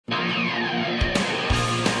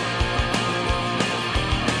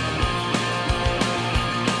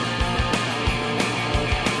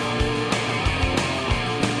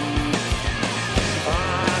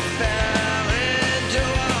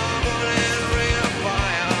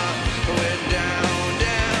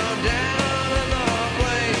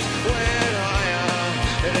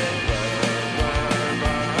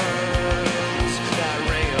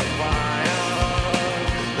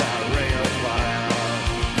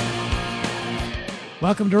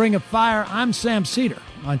Welcome to Ring of Fire. I'm Sam Cedar.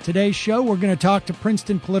 On today's show, we're going to talk to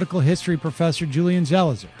Princeton political history professor Julian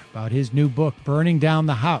Zelizer about his new book, Burning Down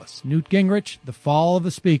the House, Newt Gingrich, The Fall of a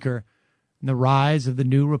Speaker, and the Rise of the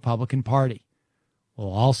New Republican Party.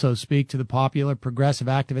 We'll also speak to the popular progressive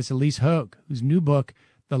activist Elise Hogue, whose new book,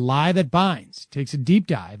 The Lie That Binds, takes a deep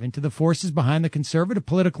dive into the forces behind the conservative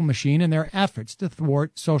political machine and their efforts to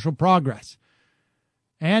thwart social progress.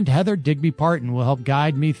 And Heather Digby Parton will help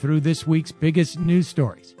guide me through this week's biggest news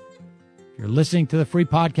stories. If you're listening to the free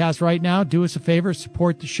podcast right now, do us a favor,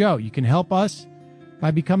 support the show. You can help us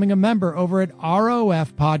by becoming a member over at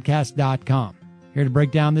rofpodcast.com. Here to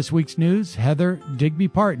break down this week's news, Heather Digby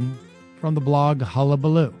Parton from the blog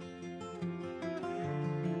Hullabaloo.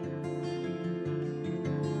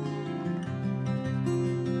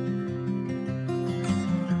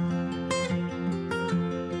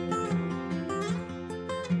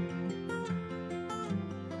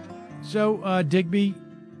 So, Digby,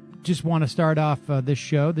 just want to start off this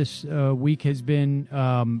show. This week has been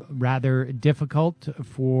rather difficult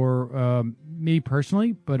for me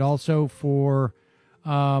personally, but also for,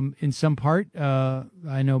 in some part,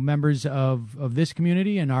 I know members of this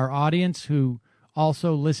community and our audience who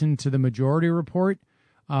also listen to the Majority Report.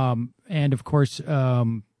 And, of course,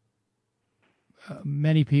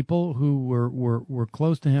 many people who were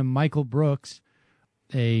close to him, Michael Brooks,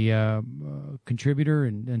 a contributor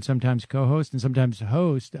and sometimes co-host and sometimes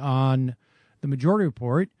host on the Majority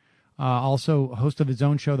Report, also host of his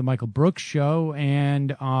own show, The Michael Brooks Show,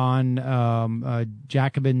 and on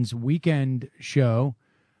Jacobin's Weekend Show,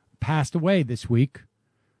 passed away this week,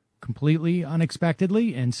 completely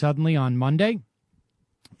unexpectedly and suddenly on Monday.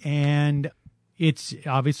 And it's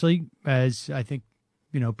obviously, as I think,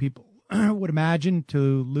 people would imagine,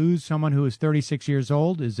 to lose someone who is 36 years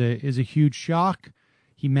old is a huge shock.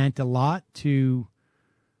 He meant a lot to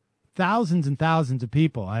thousands and thousands of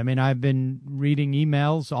people. I mean, I've been reading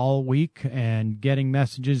emails all week and getting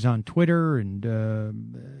messages on Twitter and,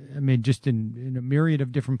 just in a myriad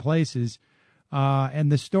of different places.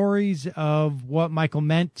 And the stories of what Michael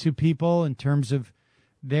meant to people in terms of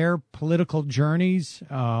their political journeys,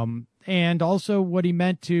 and also what he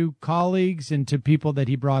meant to colleagues and to people that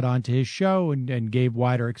he brought onto his show and gave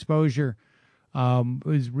wider exposure,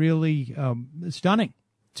 was really stunning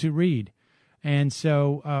to read. And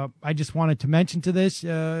so I just wanted to mention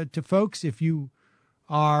to folks, if you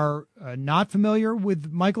are not familiar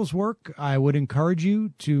with Michael's work, I would encourage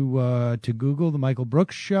you to Google The Michael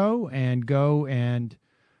Brooks Show and go and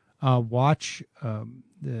watch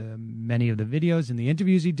many of the videos and the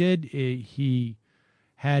interviews he did. He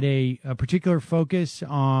had a particular focus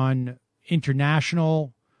on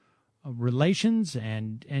international relations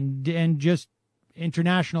and just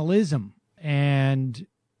internationalism. And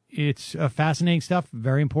it's fascinating stuff,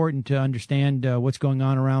 very important to understand what's going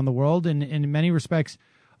on around the world, and in many respects,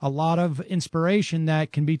 a lot of inspiration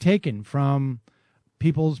that can be taken from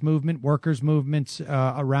people's movement, workers' movements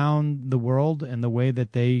around the world, and the way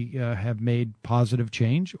that they have made positive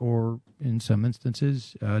change, or in some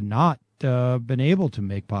instances, not been able to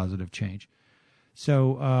make positive change.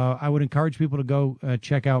 So I would encourage people to go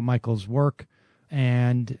check out Michael's work.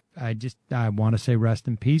 And I want to say rest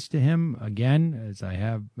in peace to him again, as I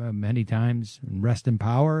have many times, and rest in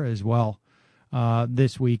power as well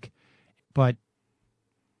this week. But,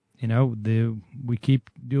 we keep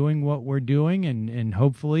doing what we're doing, and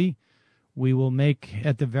hopefully we will make,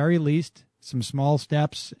 at the very least, some small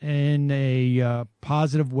steps in a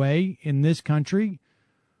positive way in this country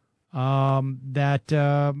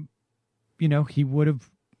that, he would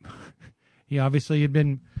have, he obviously had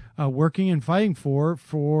been working and fighting for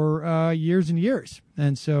years and years.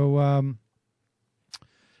 And so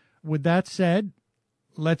with that said,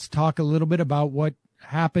 let's talk a little bit about what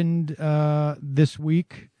happened this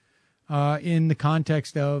week in the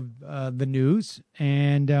context of the news.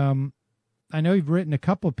 And I know you've written a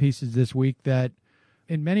couple of pieces this week that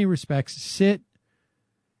in many respects sit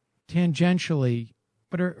tangentially,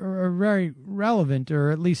 but are very relevant,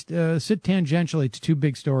 or at least sit tangentially to two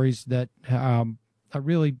big stories that are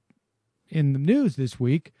really in the news this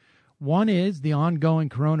week. One is the ongoing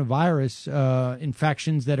coronavirus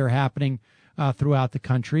infections that are happening throughout the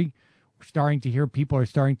country. We're starting to hear people are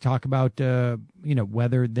starting to talk about,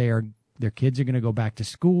 whether their kids are going to go back to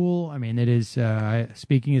school. I mean, it is,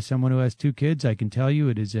 speaking as someone who has two kids, I can tell you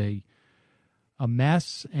it is a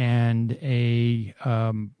mess and a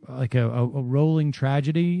rolling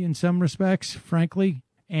tragedy in some respects, frankly.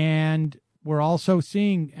 And we're also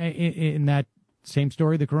seeing in that same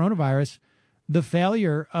story, the coronavirus, the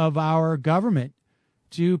failure of our government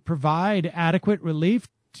to provide adequate relief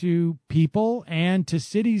to people and to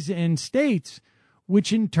cities and states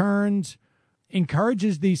which in turn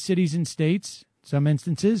encourages these cities and states, some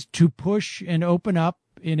instances, to push and open up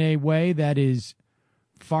in a way that is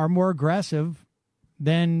far more aggressive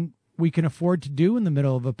than we can afford to do in the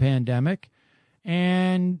middle of a pandemic.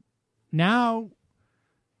 And now,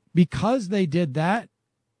 because they did that,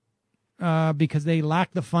 because they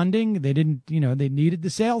lacked the funding, they didn't, they needed the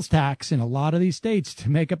sales tax in a lot of these states to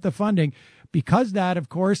make up the funding. Because that, of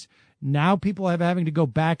course, now people are having to go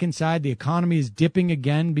back inside. The economy is dipping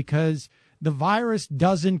again because the virus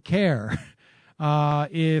doesn't care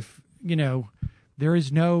if, there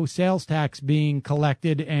is no sales tax being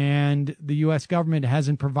collected and the U.S. government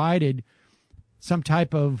hasn't provided some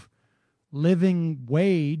type of living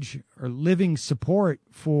wage or living support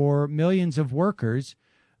for millions of workers.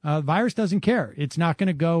 The virus doesn't care. It's not going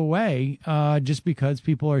to go away just because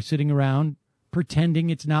people are sitting around pretending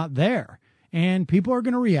it's not there. And people are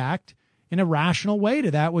going to react in a rational way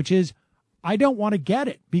to that, which is, I don't want to get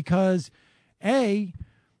it because, A,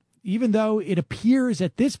 even though it appears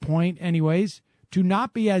at this point anyways to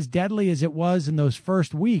not be as deadly as it was in those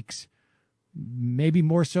first weeks, maybe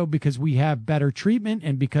more so because we have better treatment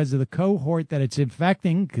and because of the cohort that it's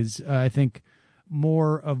infecting, because I think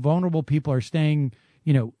more vulnerable people are staying,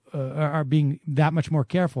 are being that much more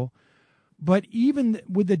careful. But even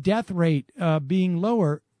with the death rate being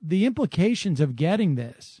lower, the implications of getting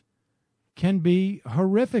this can be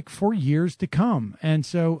horrific for years to come. And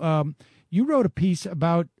so you wrote a piece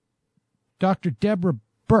about Dr. Deborah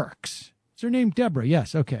Birx. Is her name Deborah?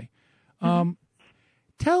 Yes. Okay.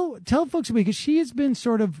 Tell folks, because she has been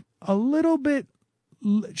sort of a little bit,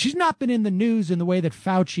 she's not been in the news in the way that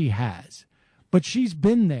Fauci has, but she's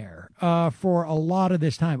been there for a lot of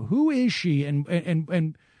this time. Who is she,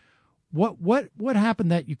 and what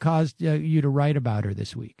happened that you caused you to write about her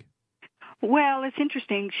this week? Well, it's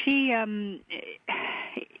interesting.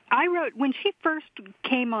 I wrote, when she first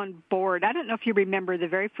came on board, I don't know if you remember the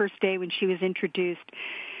very first day when she was introduced,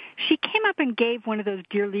 she came up and gave one of those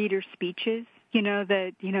Dear Leader speeches,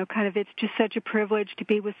 kind of, it's just such a privilege to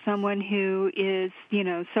be with someone who is,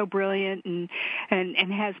 so brilliant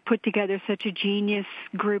and has put together such a genius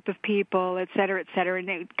group of people, et cetera, et cetera. And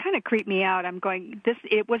it kind of creeped me out. I'm going,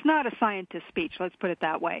 it was not a scientist speech, let's put it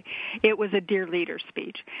that way. It was a Dear Leader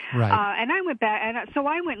speech. Right. And I went back, so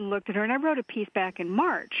I went and looked at her, and I wrote a piece back in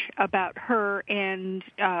March about her and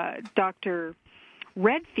Dr.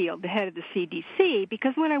 Redfield, the head of the CDC,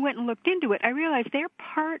 because when I went and looked into it, I realized they're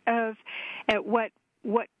part of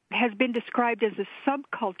what has been described as a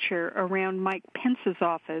subculture around Mike Pence's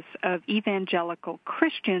office of evangelical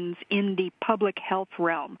Christians in the public health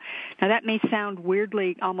realm. Now, that may sound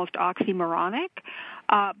weirdly almost oxymoronic,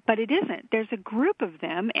 but it isn't. There's a group of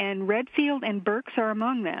them, and Redfield and Birx are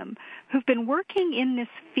among them, who've been working in this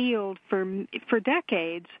field for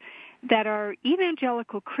decades, that are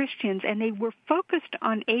evangelical Christians, and they were focused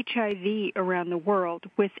on HIV around the world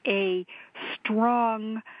with a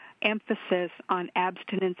strong emphasis on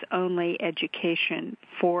abstinence-only education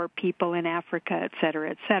for people in Africa, et cetera,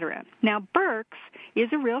 et cetera. Now, Birx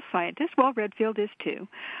is a real scientist. Well, Redfield is too.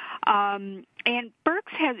 And Birx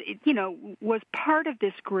has, was part of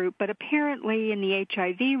this group, but apparently in the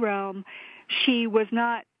HIV realm, she was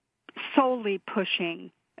not solely pushing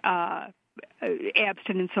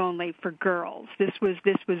abstinence only for girls. This was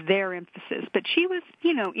their emphasis. But she was,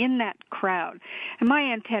 in that crowd. And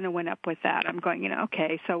my antenna went up with that. I'm going,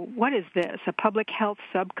 okay, so what is this? A public health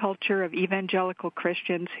subculture of evangelical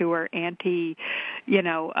Christians who are anti,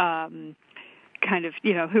 who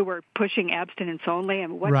were pushing abstinence only?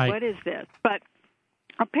 And what is this? But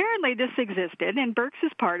apparently this existed, and Birx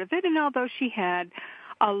is part of it. And although she had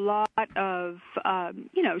a lot of,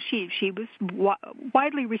 she was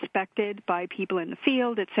widely respected by people in the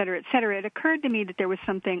field, et cetera, et cetera. It occurred to me that there was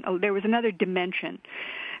another dimension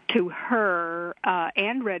to her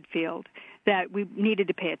and Redfield that we needed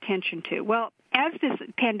to pay attention to. Well, as this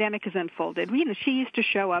pandemic has unfolded, she used to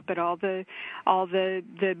show up at all the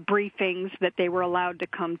briefings that they were allowed to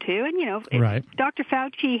come to, and right. Dr.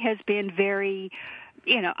 Fauci has been very,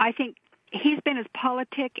 I think, he's been as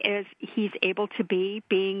politic as he's able to be,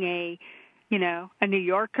 being a New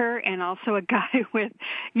Yorker and also a guy with,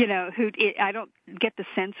 I don't get the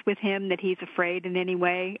sense with him that he's afraid in any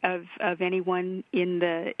way of anyone in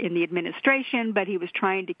the administration, but he was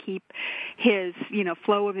trying to keep his,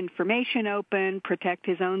 flow of information open, protect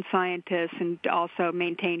his own scientists, and also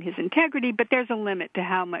maintain his integrity. But there's a limit to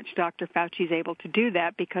how much Dr. Fauci is able to do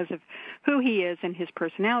that because of who he is and his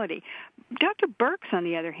personality. Dr. Birx, on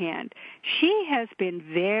the other hand, she has been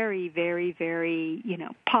very, very, very,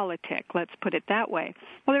 politic, let's put it that way.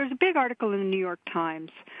 Well, there was a big article in the New York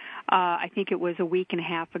Times. I think it was a week and a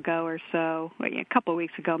half ago or so, a couple of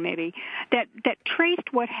weeks ago maybe, that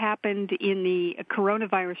traced what happened in the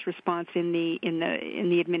coronavirus response in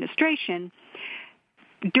the administration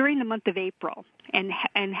during the month of April, and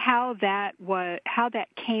how that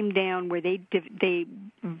came down, where they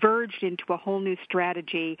verged into a whole new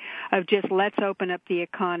strategy of just let's open up the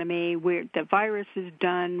economy. The virus is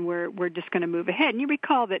done. We're just going to move ahead. And you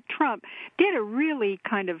recall that Trump did a really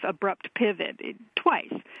kind of abrupt pivot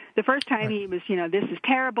twice. The first time he was, this is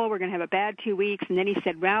terrible. We're going to have a bad 2 weeks, and then he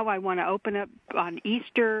said, well, I want to open up on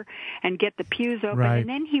Easter and get the pews open, and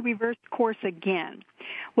then he reversed course again.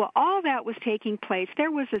 Well, all that was taking place.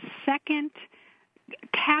 There was a second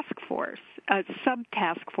task force, a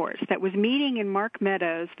sub-task force that was meeting in Mark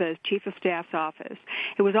Meadows, the chief of staff's office.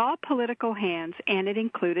 It was all political hands, and it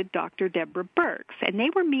included Dr. Deborah Birx. And they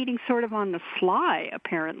were meeting sort of on the sly,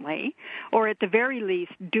 apparently, or at the very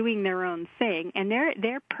least doing their own thing. And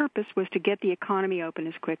their purpose was to get the economy open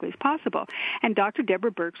as quickly as possible. And Dr.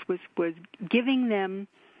 Deborah Birx was giving them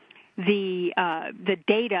the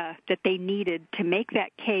data that they needed to make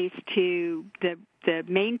that case to the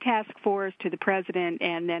main task force, to the president,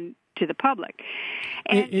 and then to the public.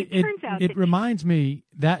 And it turns out it reminds me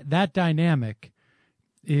that dynamic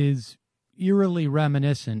is eerily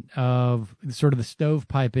reminiscent of sort of the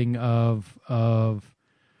stovepiping of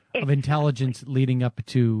intelligence leading up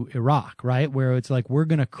to Iraq, right? Where it's like, we're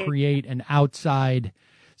going to create an outside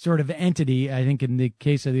sort of entity. I think in the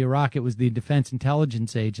case of the Iraq, it was the Defense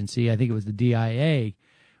Intelligence Agency. I think it was the DIA,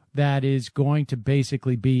 that is going to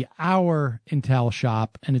basically be our intel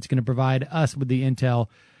shop, and it's going to provide us with the intel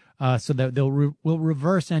so that we'll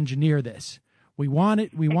reverse engineer this. We want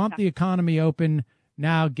it. We want the economy open.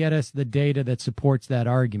 Now get us the data that supports that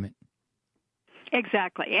argument.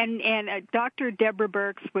 Exactly. And Dr. Deborah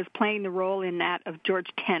Birx was playing the role in that of George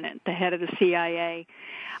Tenet, the head of the CIA,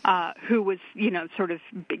 who was, sort of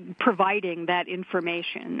providing that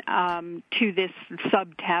information to this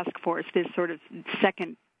sub-task force, this sort of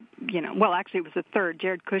second, actually it was a third.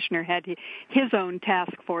 Jared Kushner had his own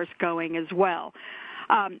task force going as well.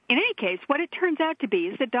 In any case, what it turns out to be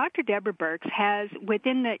is that Dr. Deborah Birx has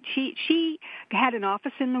she had an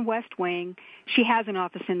office in the West Wing. She has an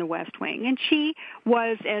office in the West Wing. And she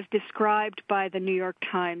was, as described by the New York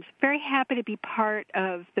Times, very happy to be part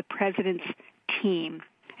of the president's team.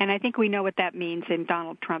 And I think we know what that means in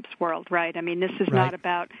Donald Trump's world, right? I mean, this is not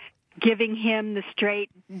about giving him the straight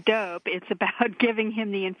dope. It's about giving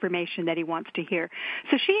him the information that he wants to hear.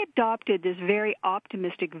 So she adopted this very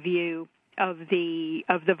optimistic view of the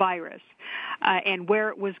virus and where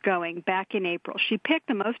it was going back in April. She picked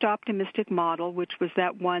the most optimistic model, which was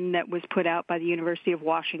that one that was put out by the University of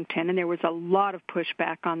Washington, and there was a lot of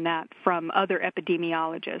pushback on that from other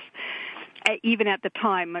epidemiologists, even at the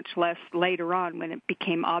time, much less later on when it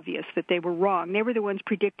became obvious that they were wrong. They were the ones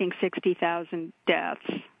predicting 60,000 deaths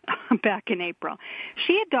back in April.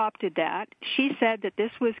 She adopted that. She said that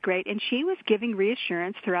this was great, and she was giving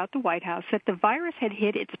reassurance throughout the White House that the virus had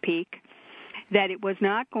hit its peak, that it was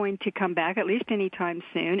not going to come back, at least anytime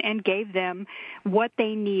soon, and gave them what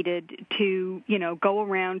they needed to, go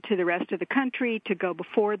around to the rest of the country, to go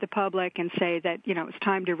before the public and say that, it's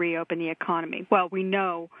time to reopen the economy. Well, we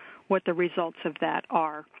know what the results of that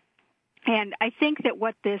are. And I think that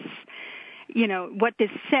what this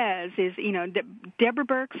says is, Deborah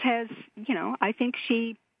Birx has, I think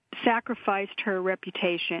she sacrificed her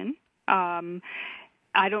reputation.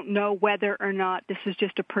 I don't know whether or not this is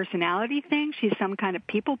just a personality thing. She's some kind of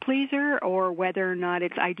people pleaser, or whether or not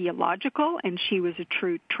it's ideological and she was a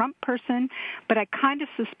true Trump person. But I kind of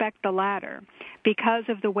suspect the latter, because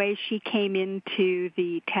of the way she came into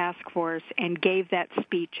the task force and gave that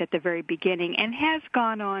speech at the very beginning, and has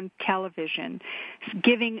gone on television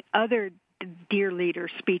giving other dear leader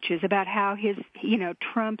speeches about how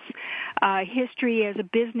Trump's history as a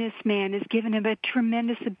businessman has given him a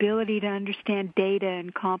tremendous ability to understand data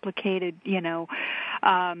and complicated,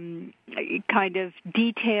 kind of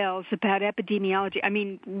details about epidemiology. I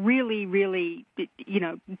mean, really, really,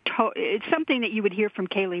 it's something that you would hear from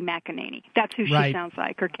Kayleigh McEnany. That's who she sounds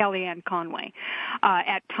like, or Kellyanne Conway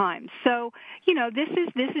at times. So, this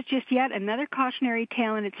is just yet another cautionary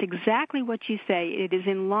tale, and it's exactly what you say. It is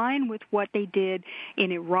in line with what they did in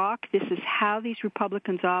Iraq. This is how these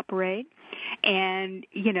Republicans operate. And,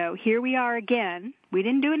 here we are again. We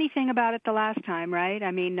didn't do anything about it the last time, right?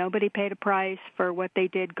 I mean, nobody paid a price for what they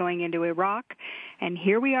did going into Iraq. And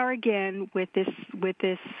here we are again with this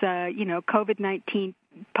COVID-19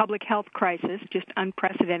 public health crisis, just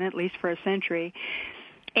unprecedented, at least for a century.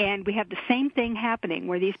 And we have the same thing happening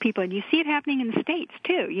where these people, and you see it happening in the states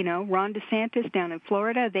too. You know, Ron DeSantis down in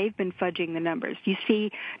Florida, they've been fudging the numbers. You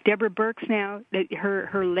see Deborah Birx now,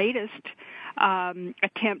 her latest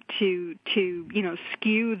attempt to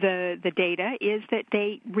skew the data is that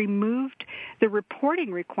they removed the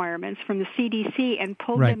reporting requirements from the CDC and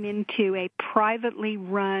pulled them into a privately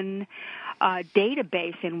run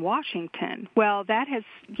database in Washington. Well, that has,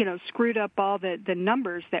 screwed up all the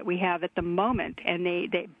numbers that we have at the moment, and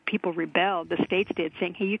people rebelled, the states did,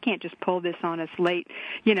 saying, hey, you can't just pull this on us late,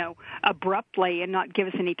 abruptly and not give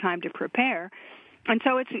us any time to prepare. And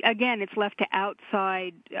so it's left to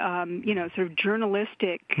outside, sort of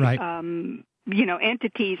journalistic,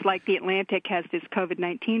 entities like The Atlantic has this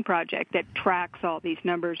COVID-19 project that tracks all these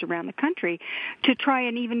numbers around the country to try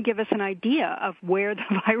and even give us an idea of where the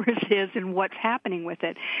virus is and what's happening with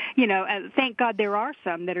it. Thank God there are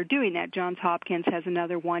some that are doing that. Johns Hopkins has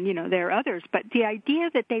another one. There are others. But the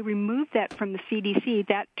idea that they removed that from the CDC,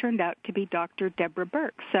 that turned out to be Dr. Deborah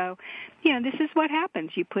Birx. So, this is what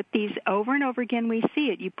happens. You put these over and over again. We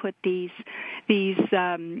see it. You put these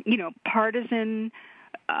partisan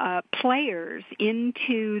players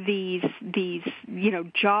into these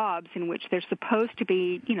jobs in which they're supposed to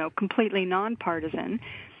be completely nonpartisan,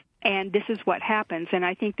 and this is what happens. And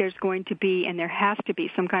I think there's going to be, and there has to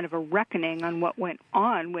be, some kind of a reckoning on what went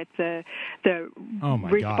on with the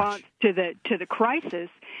response to the crisis.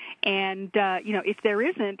 And if there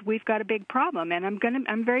isn't, we've got a big problem. And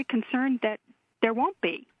I'm very concerned that there won't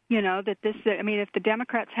be. If the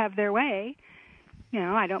Democrats have their way.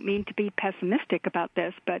 I don't mean to be pessimistic about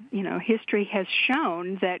this, but, history has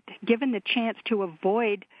shown that given the chance to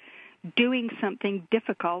avoid doing something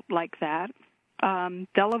difficult like that,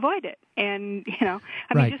 they'll avoid it. And,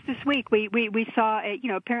 just this week we saw,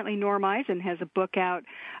 apparently Norm Eisen has a book out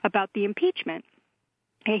about the impeachment.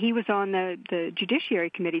 He was on the Judiciary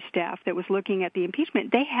Committee staff that was looking at the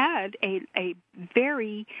impeachment. They had a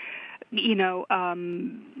very,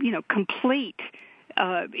 complete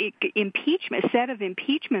set of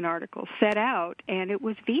impeachment articles set out, and it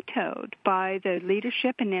was vetoed by the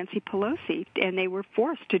leadership and Nancy Pelosi, and they were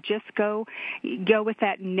forced to just go with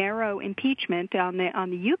that narrow impeachment on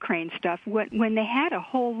the Ukraine stuff when they had a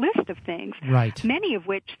whole list of things, many of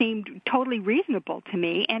which seemed totally reasonable to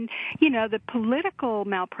me. And the political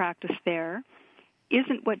malpractice there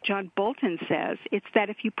isn't what John Bolton says. It's that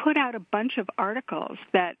if you put out a bunch of articles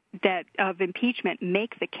that of impeachment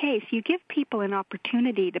make the case, you give people an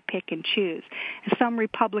opportunity to pick and choose. Some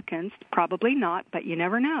Republicans, probably not, but you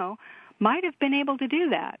never know, might have been able to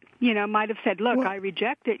do that. Might have said, look, I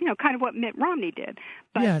reject it, kind of what Mitt Romney did.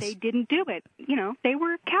 But they didn't do it. They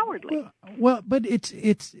were cowardly. Well, but it's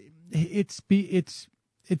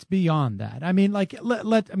beyond that. I mean,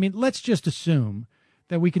 let's just assume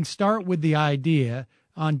that we can start with the idea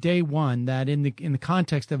on day one that in the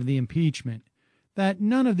context of the impeachment, that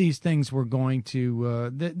none of these things were going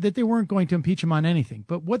to that they weren't going to impeach him on anything.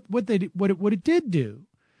 But what it did do,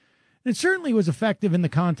 it certainly was effective in the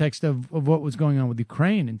context of what was going on with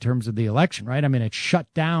Ukraine in terms of the election, right? I mean, it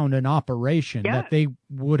shut down an operation that they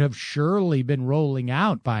would have surely been rolling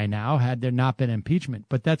out by now had there not been impeachment.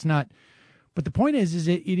 But that's not. But the point is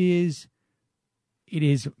it is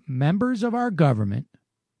members of our government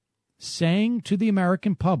saying to the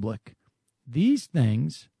American public, these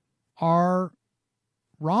things are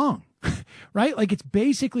wrong, right? Like, it's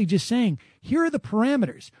basically just saying, here are the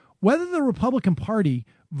parameters. Whether the Republican Party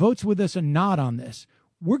votes with us or not on this,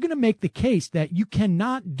 we're going to make the case that you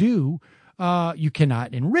cannot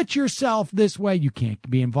enrich yourself this way. You can't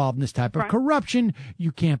be involved in this type of corruption.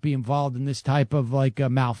 You can't be involved in this type of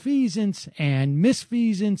malfeasance and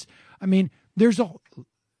misfeasance. I mean, there's a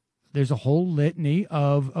whole litany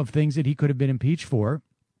of things that he could have been impeached for.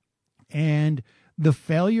 And the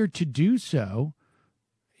failure to do so,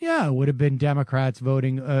 it would have been Democrats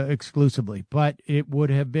voting exclusively. But it would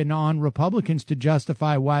have been on Republicans to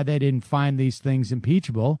justify why they didn't find these things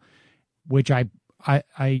impeachable, which we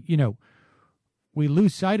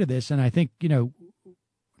lose sight of this. And I think,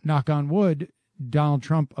 knock on wood, Donald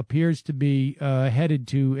Trump appears to be headed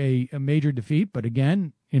to a major defeat. But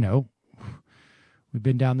again, we've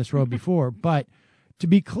been down this road before. But to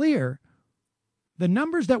be clear, the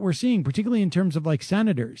numbers that we're seeing, particularly in terms of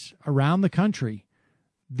senators around the country,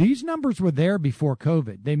 these numbers were there before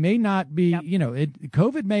COVID. They may not be,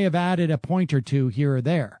 COVID may have added a point or two here or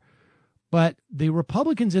there. But the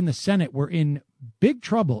Republicans in the Senate were in big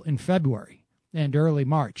trouble in February and early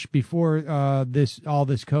March before all this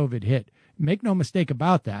COVID hit. Make no mistake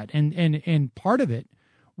about that. And part of it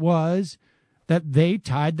was that they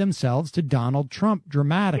tied themselves to Donald Trump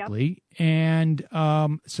dramatically. Yep. And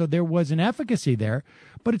so there was an efficacy there.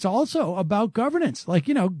 But it's also about governance. Like,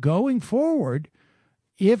 going forward,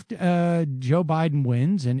 if Joe Biden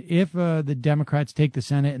wins and if the Democrats take the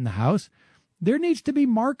Senate and the House, there needs to be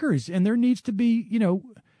markers, and there needs to be,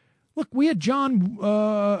 look, we had John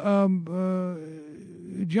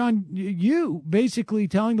Yoo basically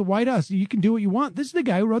telling the White House, you can do what you want. This is the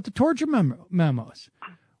guy who wrote the torture memos.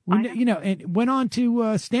 And went on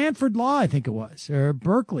to Stanford Law, I think it was, or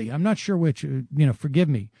Berkeley. I'm not sure which, forgive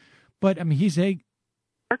me. But, I mean, he's a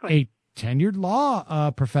tenured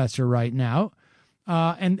law professor right now.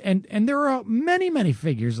 And there are many, many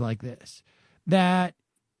figures like this that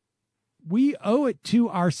we owe it to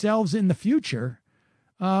ourselves in the future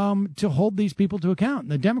to hold these people to account.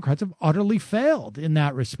 And the Democrats have utterly failed in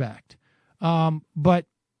that respect. But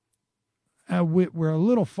we're a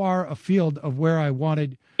little far afield of where I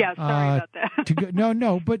wanted. Yeah, sorry about that. To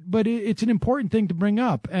go. But it's an important thing to bring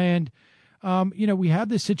up. And, we have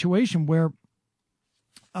this situation where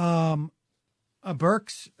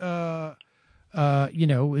Birx,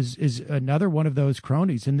 is another one of those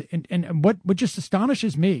cronies. And what just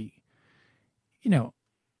astonishes me,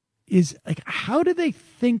 is like, how do they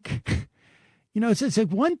think, it's like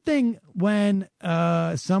one thing when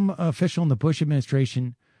some official in the Bush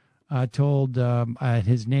administration told,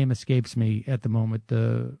 his name escapes me at the moment,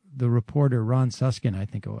 the reporter, Ron Susskind, I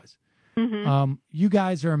think it was. Mm-hmm. You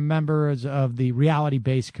guys are members of the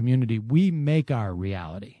reality-based community. We make our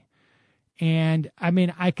reality. And, I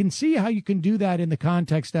mean, I can see how you can do that in the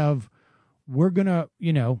context of we're going to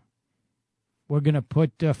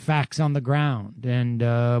put facts on the ground, and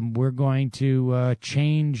we're going to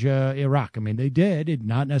change Iraq. I mean, they did,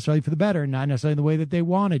 not necessarily for the better, not necessarily the way that they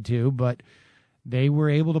wanted to, but they were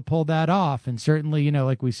able to pull that off. And certainly,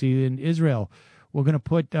 like we see in Israel, we're going to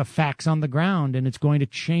put facts on the ground, and it's going to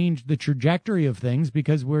change the trajectory of things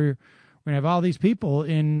because we're going to have all these people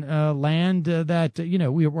in land that,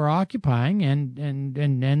 we're occupying, and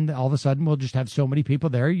then all of a sudden we'll just have so many people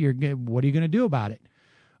there. What are you going to do about it?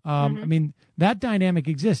 I mean, that dynamic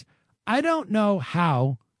exists. I don't know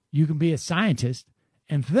how you can be a scientist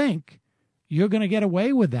and think you're going to get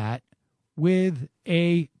away with that with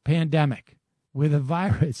a pandemic, with a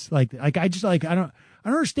virus. I don't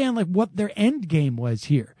understand what their end game was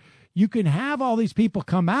here. You can have all these people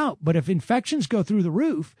come out, but if infections go through the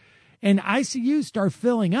roof and ICUs start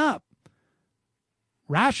filling up,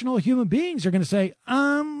 rational human beings are going to say,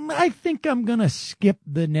 I think I'm going to skip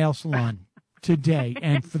the nail salon today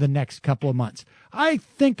and for the next couple of months. I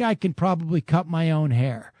think I can probably cut my own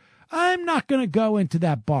hair. I'm not going to go into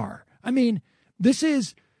that bar. I mean, this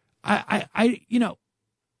is, I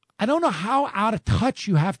don't know how out of touch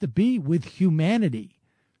you have to be with humanity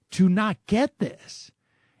to not get this.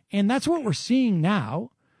 And that's what we're seeing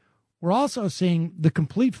now. We're also seeing the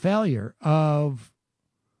complete failure of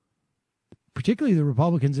particularly the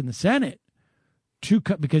Republicans in the Senate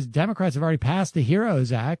because Democrats have already passed the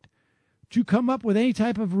HEROES Act, to come up with any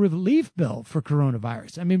type of relief bill for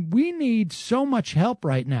coronavirus. I mean, we need so much help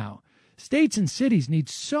right now. States and cities need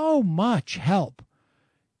so much help.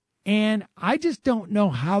 And I just don't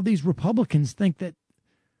know how these Republicans think that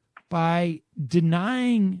by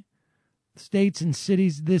denying states and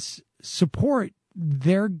cities this support,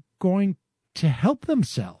 they're going to help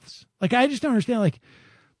themselves. I just don't understand.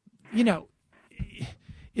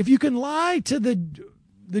 If you can lie to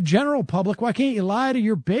the general public, why can't you lie to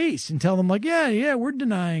your base and tell them yeah, we're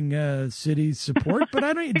denying cities support, but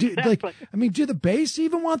I don't exactly. Do the base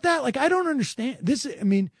even want that? I don't understand this. I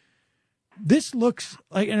mean, this looks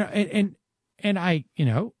like, and I,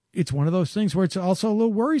 it's one of those things where it's also a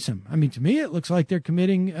little worrisome. I mean, to me, it looks like they're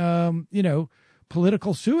committing,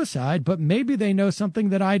 political suicide, but maybe they know something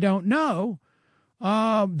that I don't know,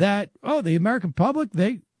 the American public,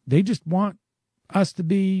 they just want us to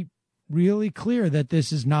be really clear that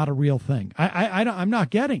this is not a real thing. I'm not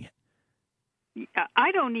getting it.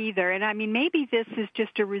 I don't either. And I mean, maybe this is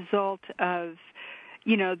just a result of,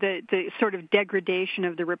 the sort of degradation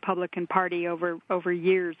of the Republican Party over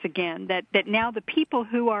years again, that now the people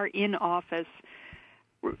who are in office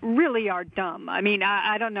really are dumb. I mean,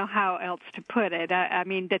 I don't know how else to put it. I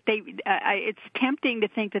mean, that it's tempting to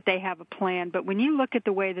think that they have a plan, but when you look at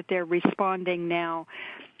the way that they're responding now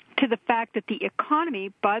to the fact that the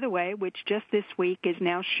economy, by the way, which just this week is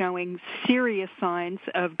now showing serious signs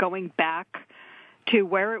of going back to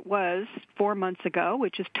where it was 4 months ago,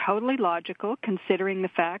 which is totally logical considering the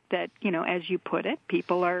fact that, as you put it,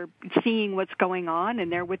 people are seeing what's going on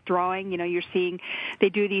and they're withdrawing. You're seeing they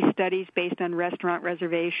do these studies based on restaurant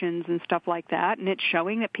reservations and stuff like that, and it's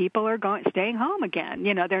showing that people are staying home again.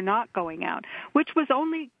 They're not going out, which was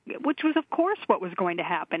of course what was going to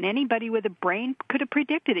happen. Anybody with a brain could have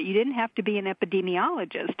predicted it. You didn't have to be an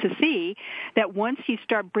epidemiologist to see that once you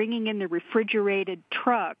start bringing in the refrigerated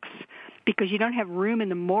trucks because you don't have room in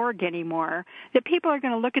the morgue anymore, that people are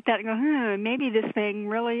going to look at that and go, maybe this thing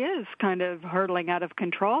really is kind of hurtling out of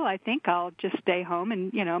control. I think I'll just stay home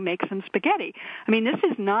and, make some spaghetti. I mean, this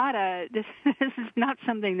is not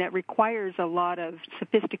something that requires a lot of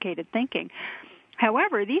sophisticated thinking.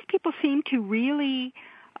 However, these people seem to really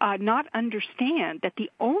not understand that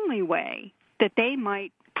the only way that they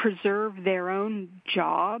might preserve their own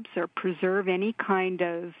jobs or preserve any kind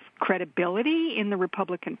of credibility in the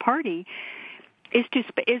Republican Party is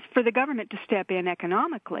for the government to step in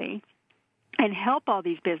economically and help all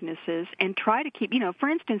these businesses and try to keep, for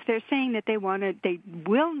instance, they're saying that they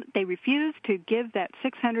refuse to give that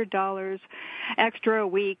 $600 extra a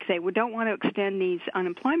week. They don't want to extend these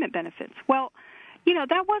unemployment benefits. Well,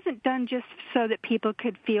 that wasn't done just so that people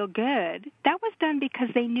could feel good. That was done because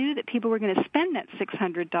they knew that people were going to spend that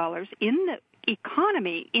 $600 in the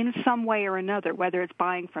economy in some way or another, whether it's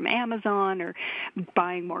buying from Amazon or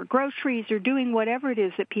buying more groceries or doing whatever it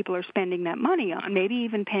is that people are spending that money on, maybe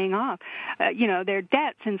even paying off, their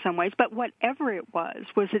debts in some ways. But whatever it was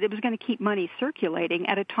that it was going to keep money circulating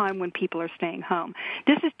at a time when people are staying home.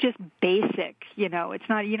 This is just basic, it's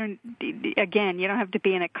not, you don't have to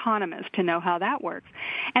be an economist to know how that works.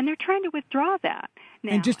 And they're trying to withdraw that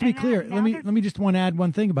now. And just to be clear, let me just want to add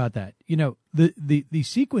one thing about that. The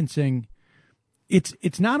sequencing,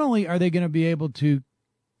 it's not only are they going to be able to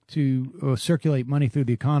circulate money through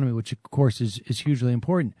the economy, which of course is hugely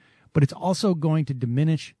important, but it's also going to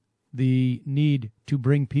diminish the need to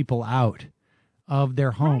bring people out of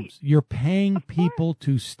their homes. Right. You're paying people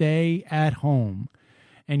to stay at home,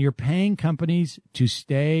 and you're paying companies to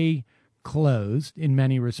stay closed in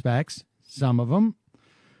many respects, some of them.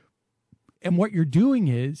 And what you're doing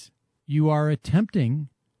is you are attempting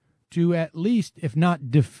to at least, if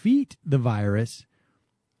not defeat the virus,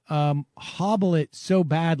 hobble it so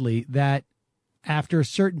badly that after a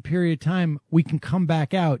certain period of time, we can come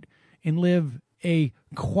back out and live a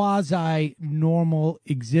quasi-normal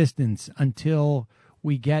existence until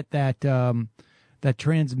we get that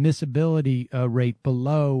transmissibility rate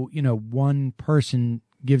below, one person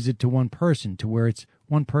gives it to one person, to where it's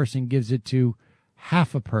one person gives it to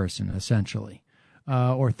half a person, essentially.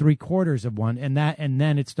 Or 3/4 of one, and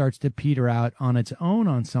then it starts to peter out on its own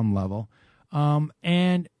on some level.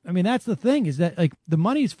 And I mean, that's the thing, is that like the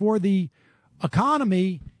money's for the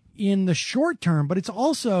economy in the short term, but it's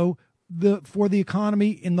also for the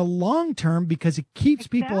economy in the long term, because it keeps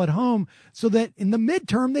people at home so that in the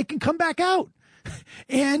midterm they can come back out.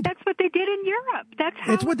 And that's what they did in Europe.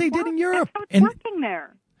 That's what they did in Europe. That's how it's working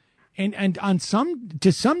there. And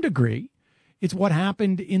to some degree, it's what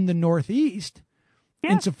happened in the Northeast.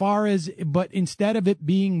 Yes. Insofar as, but instead of it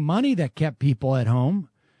being money that kept people at home,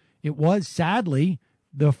 it was sadly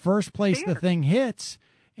the first place the thing hits,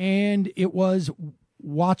 and it was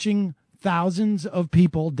watching thousands of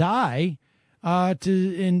people die, and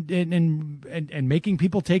making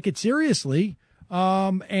people take it seriously,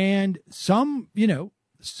 and some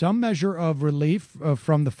measure of relief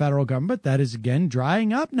from the federal government that is again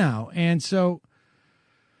drying up now, and so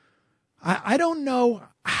I don't know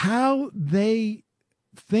how they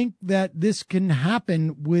think that this can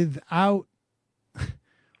happen without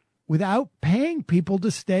paying people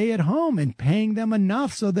to stay at home and paying them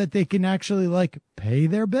enough so that they can actually pay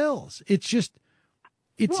their bills. It's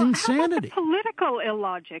insanity. How about the political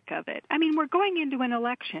illogic of it? I mean, we're going into an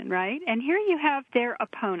election, right? And here you have their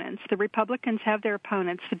opponents. The Republicans have their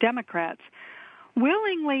opponents, the Democrats,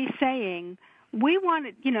 willingly saying, we want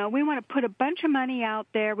to put a bunch of money out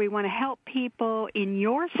there. We want to help people in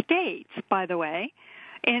your states, by the way,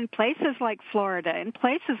 in places like Florida, in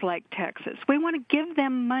places like Texas. We want to give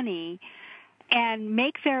them money and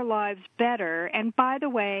make their lives better. And by the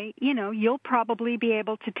way, you'll probably be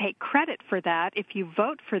able to take credit for that if you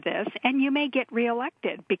vote for this, and you may get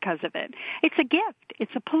reelected because of it. It's a gift.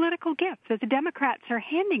 It's a political gift that the Democrats are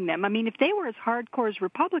handing them. I mean, if they were as hardcore as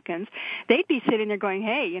Republicans, they'd be sitting there going,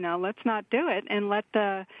 hey, let's not do it and let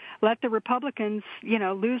the Republicans,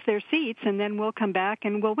 lose their seats, and then we'll come back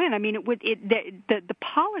and we'll win. I mean, the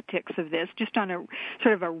politics of this, just on a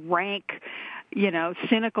sort of a rank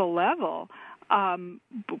cynical level,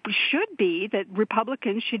 should be that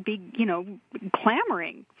Republicans should be,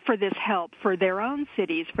 clamoring for this help for their own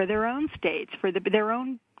cities, for their own states, for their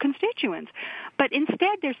own constituents. But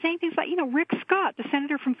instead, they're saying things like, Rick Scott, the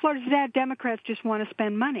senator from Florida, says that Democrats just want to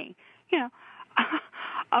spend money.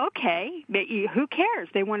 Okay, who cares?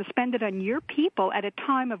 They want to spend it on your people at a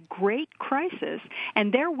time of great crisis,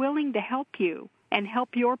 and they're willing to help you and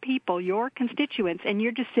help your people, your constituents, and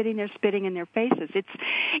you're just sitting there spitting in their faces.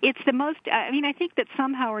 It's the most, I think that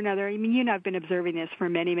somehow or another, you and I have been observing this for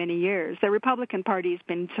many, many years. The Republican Party has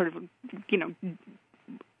been sort of,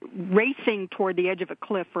 racing toward the edge of a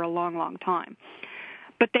cliff for a long, long time.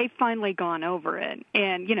 But they've finally gone over it.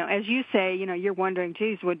 And, as you say, you're wondering,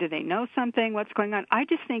 geez, do they know something? What's going on? I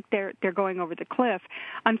just think they're going over the cliff.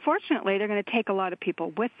 Unfortunately, they're going to take a lot of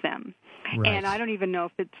people with them. Right. And I don't even know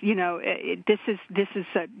if it's, this is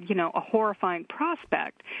a horrifying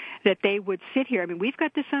prospect that they would sit here. We've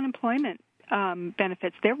got this unemployment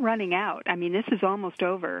benefits. They're running out. This is almost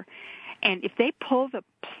over. And if they pull the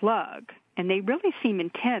plug, and they really seem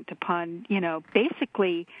intent upon,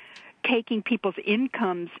 basically taking people's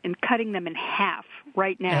incomes and cutting them in half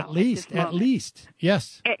right now. At least,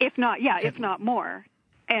 yes. If not more.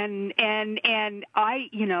 And I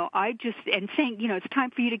just saying, it's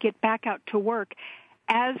time for you to get back out to work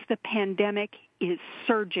as the pandemic is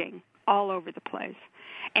surging all over the place.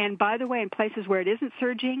 And by the way, in places where it isn't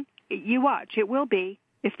surging, you watch, it will be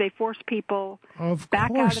if they force people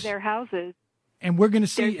back out of their houses. And we're going to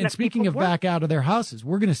see, and speaking of back out of their houses,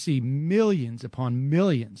 we're going to see millions upon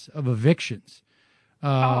millions of evictions.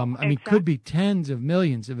 Exactly. Could be tens of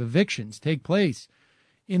millions of evictions take place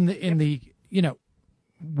in the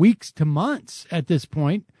weeks to months at this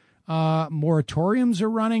point. Moratoriums are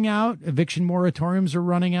running out. Eviction moratoriums are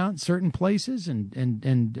running out in certain places,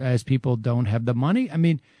 and as people don't have the money,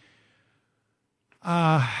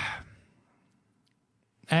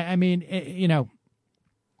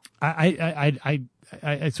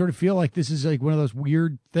 I sort of feel like this is like one of those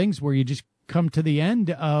weird things where you just come to the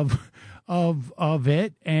end of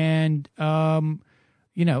it, and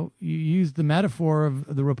you use the metaphor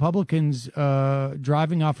of the Republicans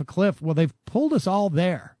driving off a cliff. Well, they've pulled us all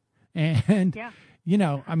there, and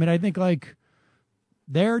I think like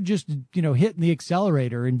they're just hitting the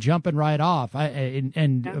accelerator and jumping right off. For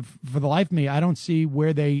the life of me, I don't see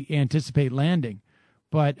where they anticipate landing,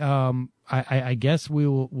 but I guess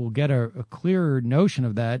we'll get a clearer notion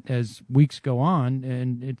of that as weeks go on,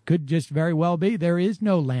 and it could just very well be there is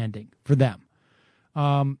no landing for them.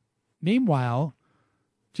 Meanwhile,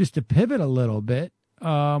 just to pivot a little bit,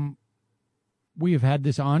 we have had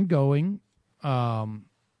this ongoing, and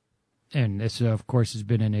this, of course, has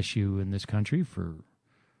been an issue in this country for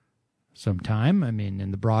some time.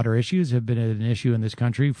 And the broader issues have been an issue in this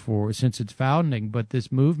country since its founding, but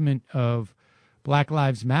this movement of Black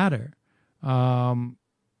Lives Matter, in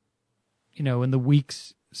the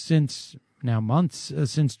weeks since, now months,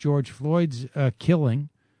 since George Floyd's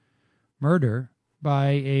murder by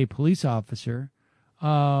a police officer,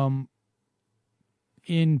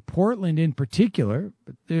 in Portland in particular,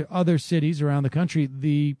 but there are other cities around the country,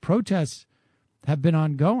 the protests have been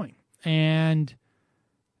ongoing. And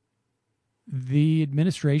the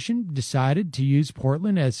administration decided to use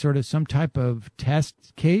Portland as sort of some type of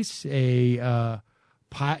test case, almost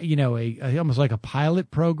like a pilot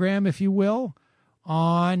program, if you will,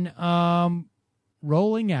 on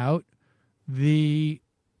rolling out the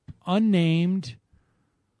unnamed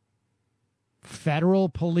federal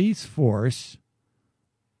police force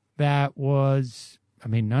that was,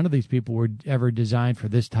 none of these people were ever designed for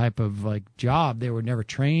this type of job. They were never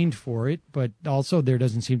trained for it, but also there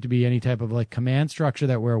doesn't seem to be any type of command structure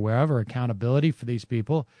that we're aware of or accountability for these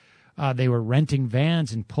people. They were renting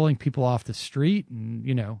vans and pulling people off the street and,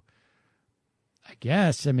 I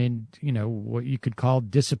guess, what you could call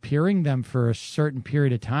disappearing them for a certain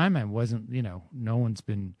period of time. I wasn't, no one's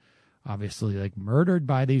been obviously murdered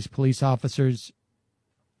by these police officers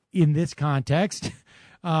in this context.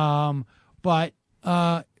 But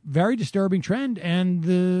very disturbing trend. And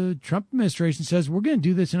the Trump administration says we're going to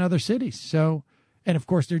do this in other cities. So, and of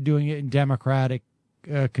course they're doing it in Democratic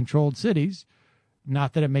controlled cities.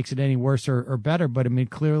 Not that it makes it any worse or better, but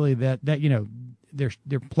clearly that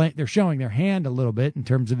they're showing their hand a little bit in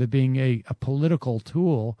terms of it being a political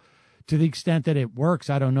tool. To the extent that it works,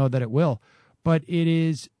 I don't know that it will, but it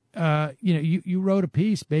is. You wrote a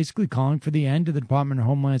piece basically calling for the end of the Department of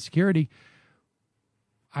Homeland Security.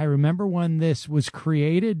 I remember when this was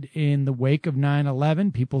created in the wake of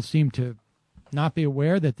 9/11, people seem to not be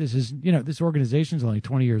aware that this is, this organization is only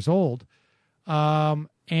 20 years old.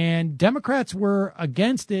 And Democrats were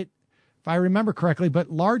against it if I remember correctly,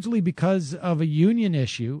 but largely because of a union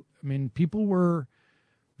issue. I mean, people were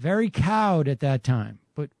very cowed at that time,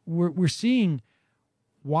 but we're seeing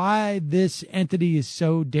why this entity is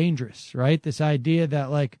so dangerous, right? This idea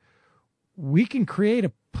that, like, we can create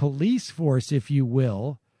a police force, if you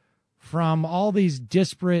will, from all these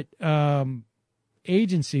disparate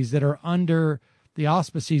agencies that are under the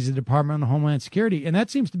auspices of the Department of Homeland Security. And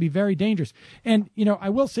that seems to be very dangerous. And, I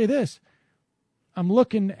will say this. I'm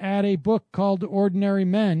looking at a book called Ordinary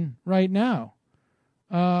Men right now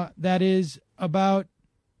that is about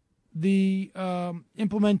the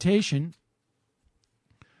implementation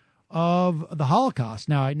of the Holocaust.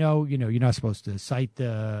 Now, I know, you're not supposed to cite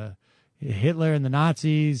Hitler and the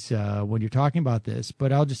Nazis when you're talking about this,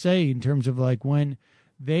 but I'll just say, in terms of, like, when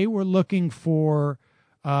they were looking for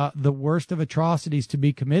the worst of atrocities to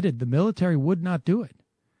be committed, the military would not do it.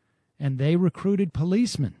 And they recruited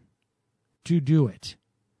policemen to do it.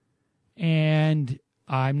 And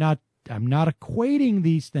I'm not equating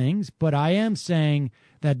these things, but I am saying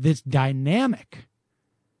that this dynamic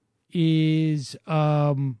is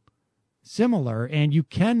similar, and you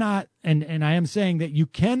cannot, and I am saying that you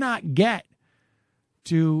cannot get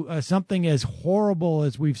to something as horrible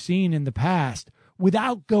as we've seen in the past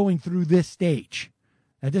without going through this stage.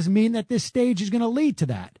 That doesn't mean that this stage is going to lead to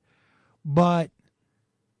that, but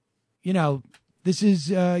this is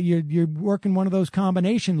you're working one of those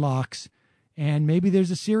combination locks, and maybe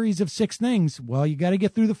there's a series of 6 things. Well, you got to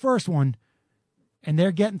get through the first one, and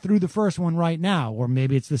they're getting through the first one right now, or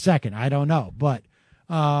maybe it's the second. I don't know, but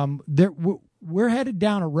we're headed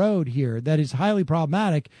down a road here that is highly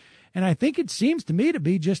problematic, and I think it seems to me to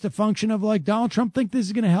be just a function of, like, Donald Trump think this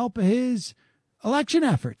is going to help his election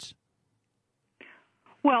efforts.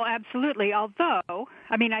 Well, absolutely. Although,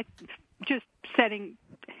 I mean, just setting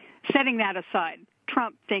that aside,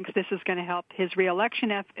 Trump thinks this is going to help his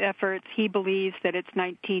reelection efforts. He believes that it's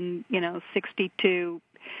 1962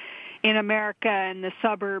 in America, and the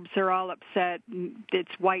suburbs are all upset.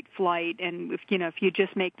 It's white flight, and if you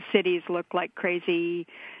just make the cities look like crazy,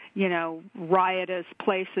 riotous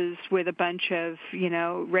places with a bunch of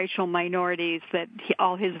racial minorities, that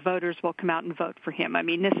all his voters will come out and vote for him. I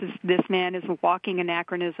mean, this man is a walking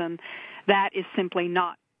anachronism. That is simply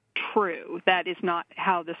not true. That is not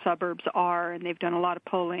how the suburbs are, and they've done a lot of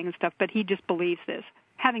polling and stuff, but he just believes this.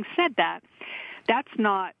 Having said that,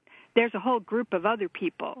 there's a whole group of other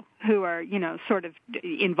people who are, sort of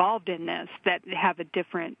involved in this that have a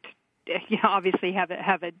different, obviously have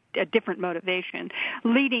a different motivation.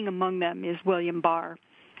 Leading among them is William Barr,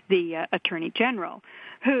 the Attorney General,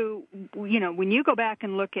 who, when you go back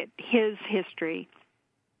and look at his history,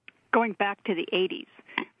 going back to the 80s,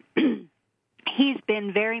 he's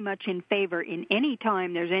been very much in favor in any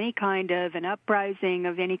time there's any kind of an uprising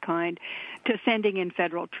of any kind to sending in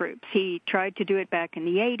federal troops. He tried to do it back in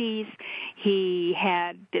the 80s. He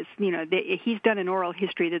had this, he's done an oral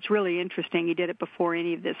history that's really interesting. He did it before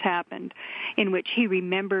any of this happened, in which he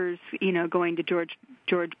remembers, going to George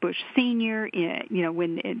Bush Sr.,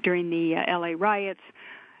 during the L.A. riots,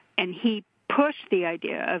 and he pushed the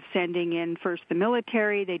idea of sending in first the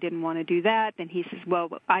military. They didn't want to do that. Then he says, well,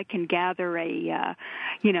 I can gather a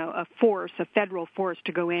federal force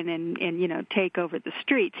to go in and take over the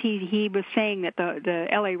streets. He was saying that the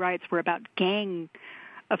LA riots were about gang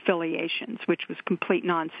affiliations, which was complete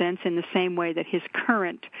nonsense, in the same way that his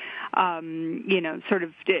current,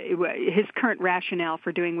 his current rationale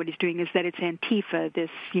for doing what he's doing is that it's Antifa,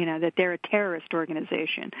 that they're a terrorist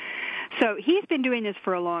organization. So he's been doing this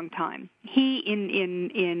for a long time. He,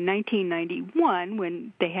 in 1991,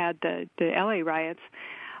 when they had the LA riots,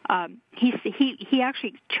 he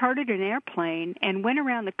actually chartered an airplane and went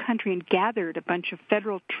around the country and gathered a bunch of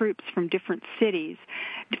federal troops from different cities,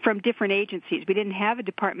 from different agencies. We didn't have a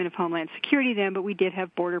Department of Homeland Security then, but we did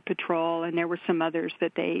have Border Patrol, and there were some others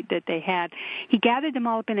that they had. He gathered them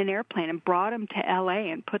all up in an airplane and brought them to L.A.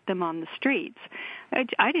 and put them on the streets.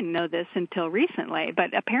 I didn't know this until recently,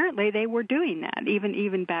 but apparently they were doing that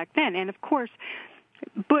even back then. And of course,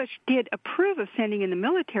 Bush did approve of sending in the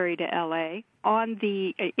military to L.A. on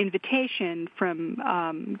the invitation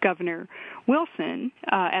from Governor Wilson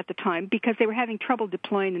at the time, because they were having trouble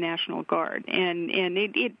deploying the National Guard, and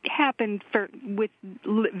it happened with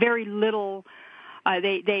very little.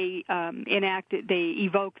 They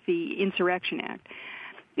evoked the Insurrection Act.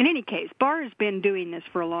 In any case, Barr has been doing this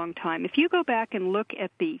for a long time. If you go back and look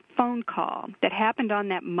at the phone call that happened on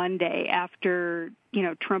that Monday after,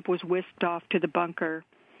 Trump was whisked off to the bunker,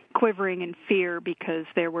 quivering in fear because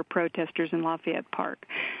there were protesters in Lafayette Park.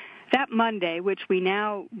 That Monday, which we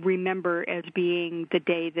now remember as being the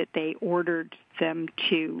day that they ordered them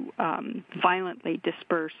to violently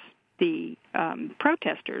disperse the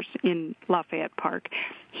protesters in Lafayette Park,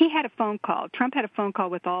 he had a phone call. Trump had a phone call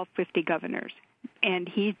with all 50 governors. And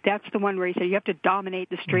that's the one where he said, you have to dominate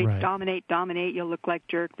the streets, right. dominate, you'll look like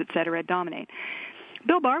jerks, et cetera, dominate.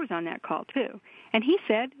 Bill Barr was on that call, too. And he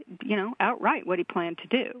said, outright what he planned to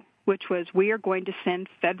do, which was we are going to send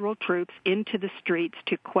federal troops into the streets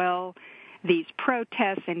to quell these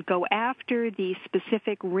protests and go after these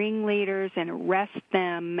specific ringleaders and arrest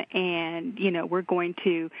them. And, we're going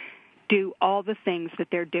to do all the things that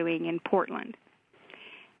they're doing in Portland.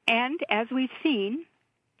 And as we've seen,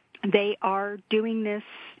 they are doing this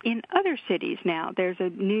in other cities now. There's a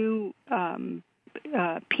new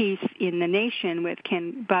piece in The Nation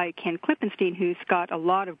by Ken Klippenstein, who's got a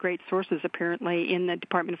lot of great sources apparently in the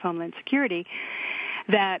Department of Homeland Security,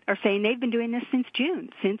 that are saying they've been doing this since June,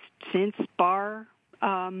 since Barr,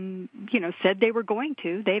 said they were going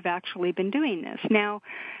to. They've actually been doing this. Now,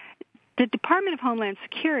 the Department of Homeland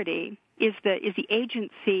Security is the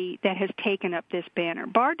agency that has taken up this banner.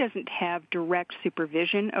 Barr doesn't have direct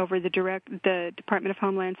supervision over the Department of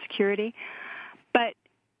Homeland Security, but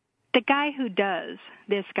the guy who does,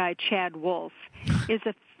 this guy Chad Wolf, is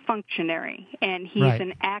a functionary, and he's right.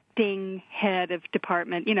 an acting head of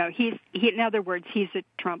department. In other words, he's a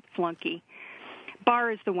Trump flunky.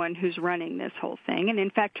 Barr is the one who's running this whole thing, and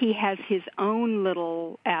in fact, he has his own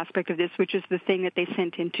little aspect of this, which is the thing that they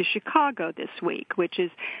sent into Chicago this week, which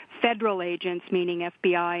is federal agents, meaning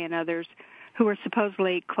FBI and others, who are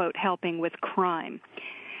supposedly, quote, helping with crime.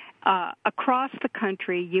 Across the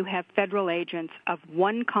country, you have federal agents of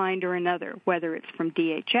one kind or another, whether it's from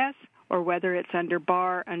DHS or whether it's under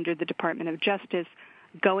Barr, under the Department of Justice,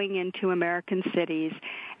 going into American cities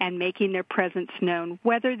and making their presence known,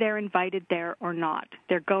 whether they're invited there or not.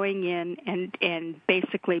 They're going in and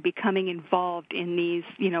basically becoming involved in these,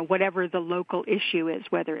 whatever the local issue is,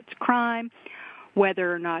 whether it's crime,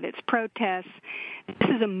 whether or not it's protests. This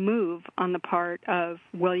is a move on the part of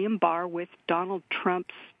William Barr with Donald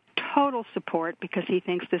Trump's total support because he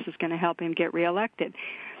thinks this is going to help him get reelected.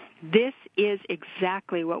 This is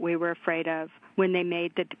exactly what we were afraid of when they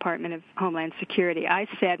made the Department of Homeland Security. I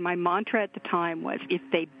said my mantra at the time was, if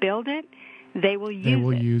they build it, they will use it. They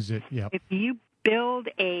will use it, yep. If you build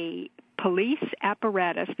a police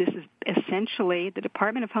apparatus, this is essentially, the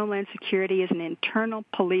Department of Homeland Security is an internal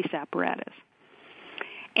police apparatus.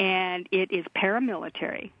 And it is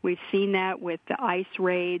paramilitary. We've seen that with the ICE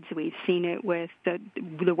raids. We've seen it with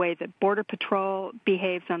the way the Border Patrol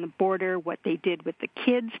behaves on the border, what they did with the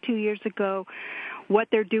kids 2 years ago, what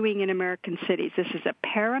they're doing in American cities. This is a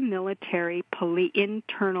paramilitary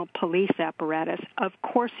internal police apparatus. Of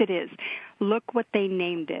course it is. Look what they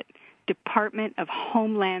named it. Department of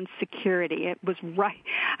Homeland Security. It was right.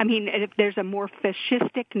 I mean, if there's a more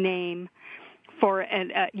fascistic name for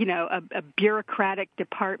a bureaucratic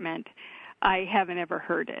department, I haven't ever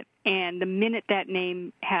heard it. And the minute that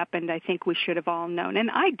name happened, I think we should have all known. And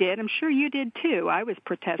I did. I'm sure you did, too. I was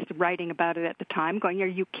writing about it at the time, going, are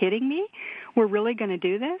you kidding me? We're really going to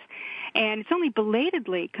do this? And it's only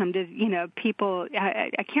belatedly come to, people. I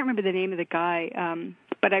can't remember the name of the guy,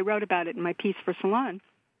 but I wrote about it in my piece for Salon.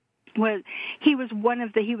 He was one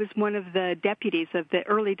of the deputies, of the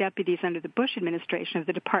early deputies under the Bush administration of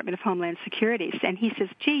the Department of Homeland Security. And he says,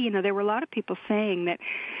 gee, there were a lot of people saying that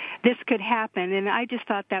this could happen, and I just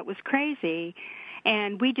thought that was crazy.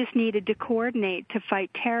 And we just needed to coordinate to fight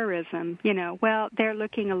terrorism. Well, they're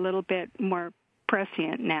looking a little bit more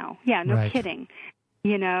prescient now. Yeah, no right. Kidding.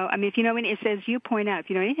 I mean, if as you point out, if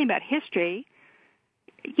you know anything about history,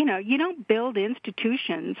 you don't build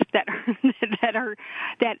institutions that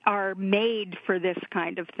are made for this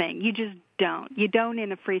kind of thing. You just don't. You don't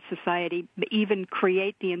in a free society even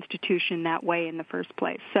create the institution that way in the first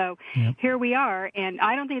place. So yep. Here we are, and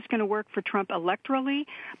I don't think it's going to work for Trump electorally,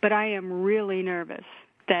 but I am really nervous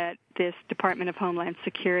that this Department of Homeland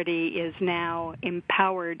Security is now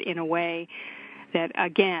empowered in a way that,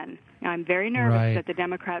 again, I'm very nervous right. that the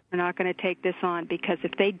Democrats are not going to take this on, because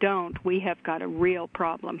if they don't, we have got a real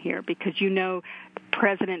problem here, because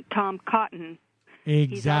President Tom Cotton,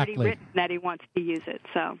 he's already written that he wants to use it.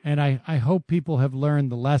 So, and I hope people have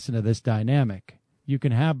learned the lesson of this dynamic. You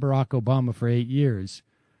can have Barack Obama for 8 years,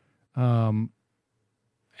 and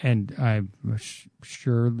I'm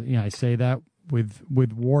sure I say that with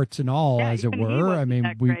warts and all, yeah, as it were. I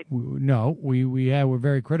mean, we're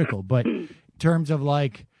very critical, but in terms of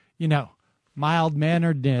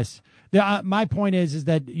mild-manneredness. My point is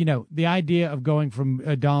that, the idea of going from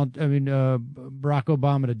Barack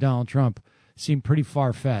Obama to Donald Trump seemed pretty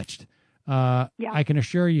far-fetched. Yeah. I can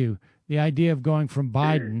assure you the idea of going from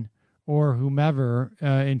Biden or whomever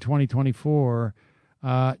in 2024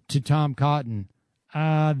 to Tom Cotton,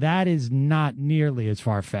 that is not nearly as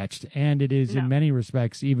far-fetched, and it is in many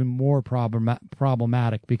respects even more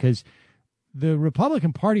problematic because the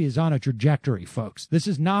Republican Party is on a trajectory, folks. This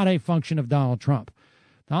is not a function of Donald Trump.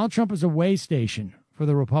 Donald Trump is a way station for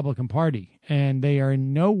the Republican Party, and they are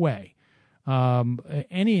in no way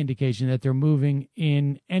any indication that they're moving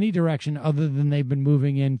in any direction other than they've been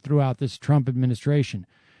moving in throughout this Trump administration.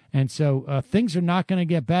 And so things are not going to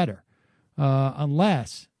get better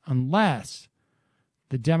unless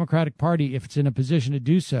the Democratic Party, if it's in a position to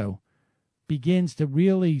do so, begins to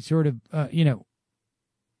really sort of,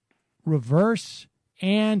 reverse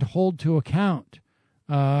and hold to account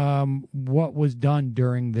what was done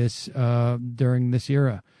during this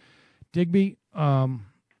era. Digby,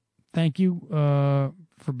 thank you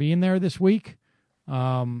for being there this week.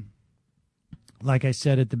 Like I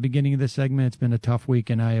said at the beginning of the segment, it's been a tough week,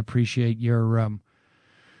 and I appreciate your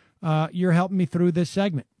helping me through this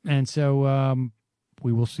segment. And so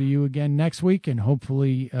we will see you again next week, and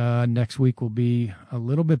hopefully next week will be a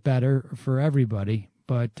little bit better for everybody.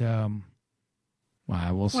 But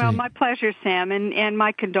we'll see. Well, my pleasure, Sam, and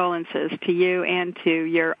my condolences to you and to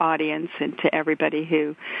your audience and to everybody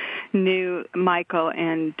who knew Michael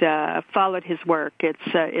and followed his work.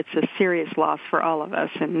 It's a serious loss for all of us,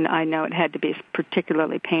 and I know it had to be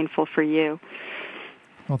particularly painful for you.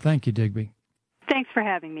 Well, thank you, Digby. Thanks for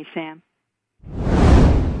having me, Sam.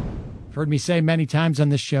 You've heard me say many times on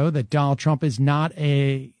this show that Donald Trump is not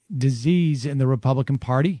a disease in the Republican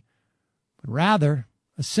Party, but rather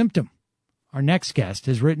a symptom. Our next guest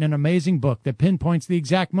has written an amazing book that pinpoints the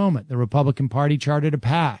exact moment the Republican Party charted a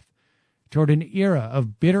path toward an era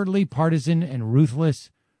of bitterly partisan and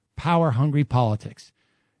ruthless, power-hungry politics,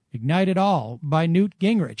 ignited all by Newt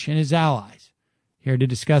Gingrich and his allies. Here to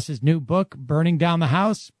discuss his new book, Burning Down the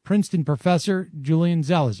House, Princeton professor Julian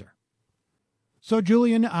Zelizer. So,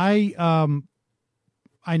 Julian, I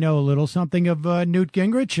know a little something of Newt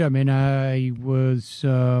Gingrich. I mean, I was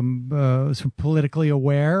politically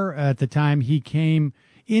aware at the time he came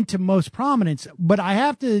into most prominence. But I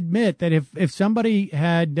have to admit that if somebody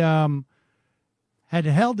had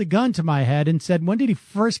held a gun to my head and said, when did he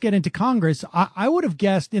first get into Congress, I would have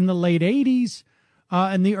guessed in the late 80s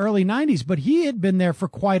and the early 90s. But he had been there for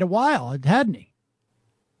quite a while, hadn't he?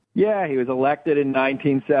 Yeah, he was elected in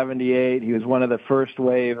 1978. He was one of the first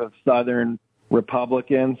wave of Southern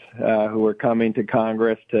Republicans who were coming to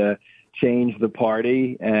Congress to change the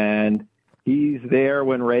party. And he's there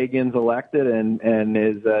when Reagan's elected and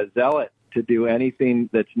is a zealot to do anything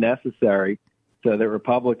that's necessary so that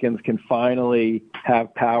Republicans can finally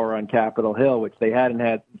have power on Capitol Hill, which they hadn't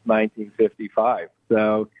had since 1955.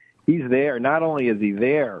 So he's there. Not only is he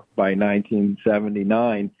there by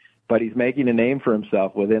 1979, but he's making a name for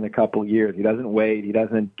himself within a couple of years. He doesn't wait. He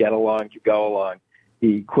doesn't get along to go along.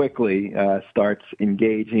 He quickly starts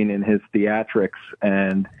engaging in his theatrics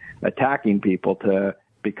and attacking people to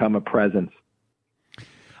become a presence.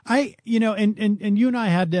 And you and I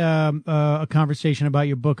had a conversation about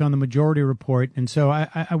your book on the Majority Report, and so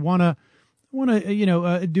I want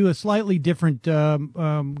to do a slightly different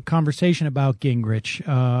conversation about Gingrich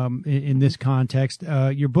in this context.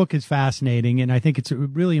 Your book is fascinating, and I think it's a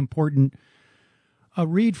really important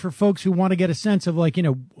read for folks who want to get a sense of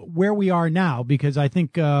where we are now, because I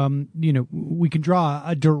think we can draw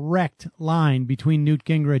a direct line between Newt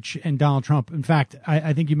Gingrich and Donald Trump. In fact,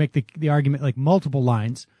 I think you make the argument like multiple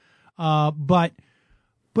lines, but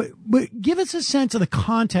give us a sense of the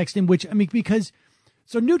context in which, because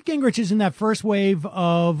so Newt Gingrich is in that first wave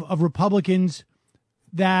of Republicans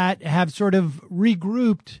that have sort of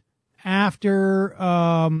regrouped after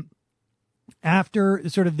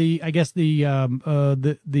sort of the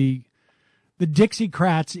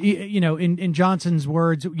Dixiecrats, in Johnson's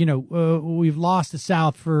words, we've lost the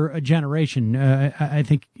South for a generation. I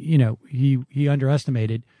think, he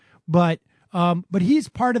underestimated, but he's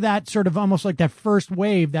part of that sort of almost like that first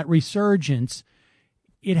wave, that resurgence.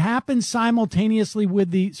 It happened simultaneously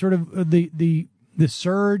with the sort of the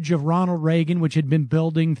surge of Ronald Reagan, which had been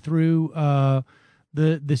building through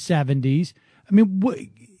the 70s. I mean,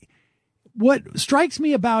 what strikes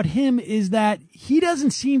me about him is that he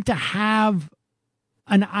doesn't seem to have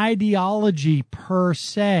an ideology per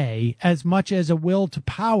se as much as a will to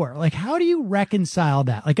power. Like, how do you reconcile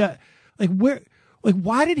that?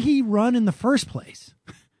 Why did he run in the first place?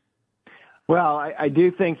 Well, I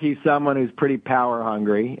do think he's someone who's pretty power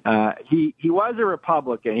hungry. He was a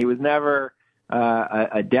Republican. He was never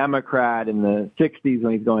a Democrat in the 60s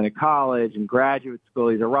when he's going to college and graduate school.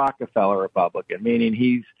 He's a Rockefeller Republican, meaning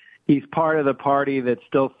he's part of the party that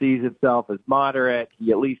still sees itself as moderate.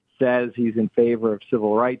 He at least says he's in favor of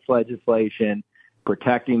civil rights legislation,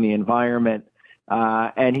 protecting the environment.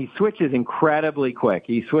 And he switches incredibly quick.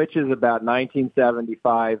 He switches about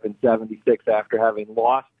 1975 and 76 after having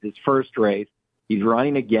lost his first race. He's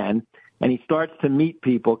running again, and he starts to meet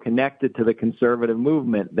people connected to the conservative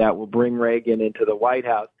movement that will bring Reagan into the White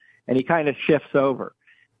House, and he kind of shifts over.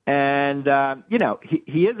 And,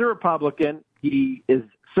 he is a Republican. He is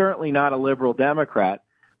certainly not a liberal Democrat,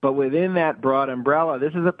 but within that broad umbrella,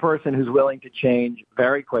 this is a person who's willing to change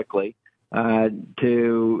very quickly,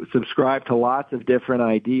 to subscribe to lots of different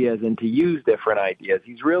ideas and to use different ideas.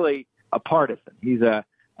 He's really a partisan. He's a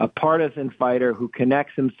partisan fighter who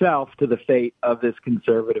connects himself to the fate of this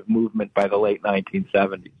conservative movement by the late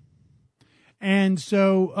 1970s. And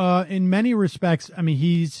so, in many respects, I mean,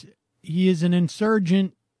 he is an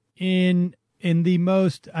insurgent in the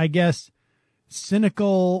most, I guess,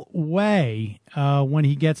 cynical way when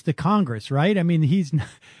he gets to Congress, right? I mean,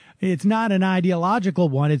 it's not an ideological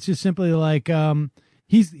one. It's just simply like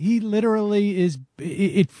he literally is.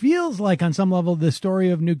 It feels like on some level the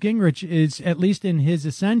story of Newt Gingrich is, at least in his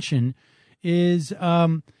ascension, is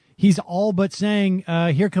he's all but saying,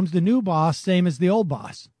 "Here comes the new boss, same as the old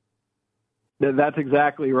boss." That's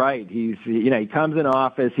exactly right. He comes in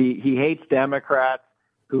office. He hates Democrats,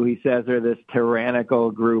 who he says are this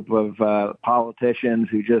tyrannical group of politicians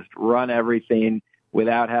who just run everything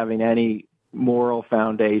without having any moral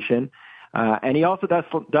foundation. And he also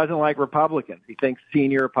doesn't like Republicans. He thinks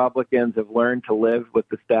senior Republicans have learned to live with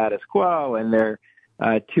the status quo, and they're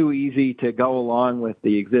too easy to go along with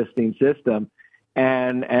the existing system.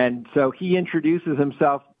 And so he introduces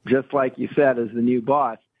himself, just like you said, as the new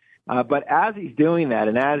boss. But as he's doing that,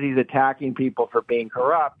 and as he's attacking people for being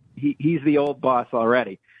corrupt, he's the old boss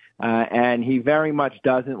already. And he very much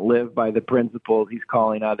doesn't live by the principles he's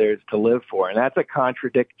calling others to live for. And that's a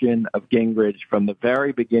contradiction of Gingrich from the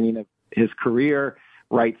very beginning of his career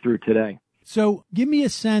right through today. So give me a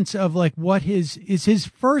sense of like what is his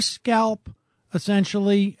first scalp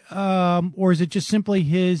essentially, or is it just simply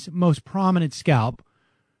his most prominent scalp?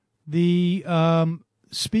 The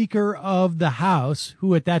Speaker of the House,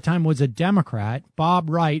 who at that time was a Democrat, Bob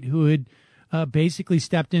Wright, who had basically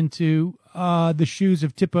stepped into the shoes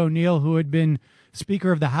of Tip O'Neill, who had been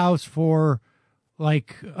Speaker of the House for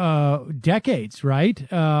like decades, right?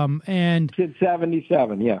 And since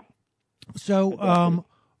 77, yeah. So,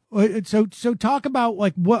 so talk about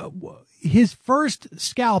like what his first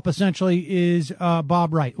scalp essentially is.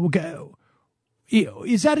 Bob Wright.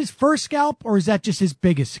 Is that his first scalp, or is that just his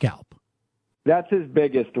biggest scalp? That's his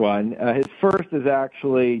biggest one. His first is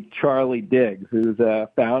actually Charlie Diggs, who's a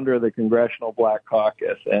founder of the Congressional Black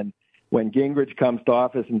Caucus. And when Gingrich comes to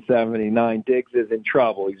office in 79, Diggs is in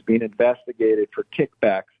trouble. He's being investigated for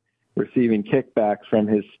receiving kickbacks from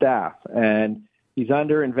his staff. And he's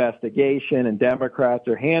under investigation, and Democrats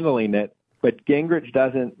are handling it. But Gingrich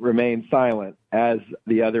doesn't remain silent, as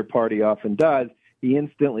the other party often does. He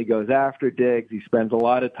instantly goes after Diggs. He spends a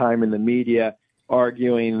lot of time in the media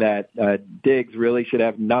arguing that Diggs really should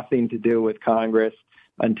have nothing to do with Congress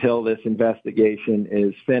until this investigation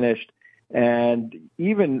is finished. And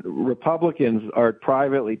even Republicans are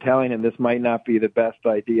privately telling him this might not be the best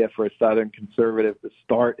idea for a Southern conservative to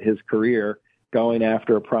start his career going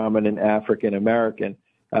after a prominent African American.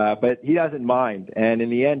 But he doesn't mind. And in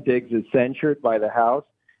the end, Diggs is censured by the House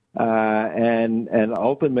and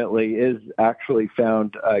ultimately is actually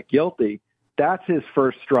found guilty. That's his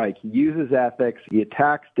first strike. He uses ethics, he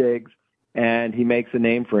attacks Diggs, and he makes a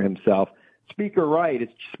name for himself.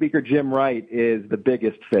 Speaker Jim Wright is the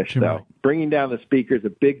biggest fish, though. Wright. Bringing down the speaker is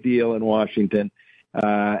a big deal in Washington.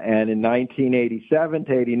 And in 1987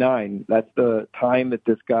 to 89, that's the time that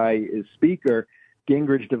this guy is speaker,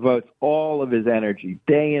 Gingrich devotes all of his energy,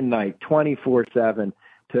 day and night, 24/7,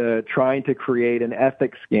 to trying to create an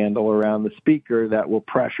ethics scandal around the speaker that will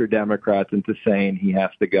pressure Democrats into saying he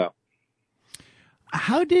has to go.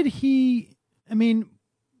 How did he, I mean,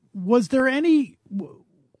 was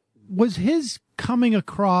his coming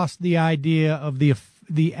across the idea of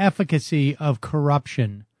the efficacy of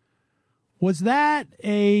corruption, was that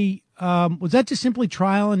just simply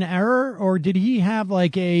trial and error, or did he have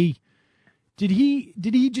did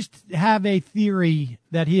he just have a theory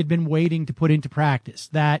that he had been waiting to put into practice,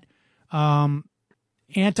 that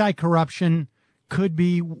anti-corruption could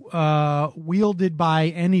be wielded by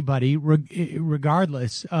anybody,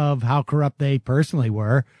 regardless of how corrupt they personally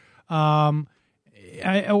were? Or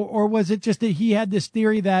was it just that he had this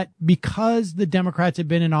theory that because the Democrats had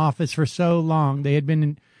been in office for so long, they had been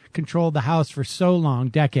in control of the House for so long,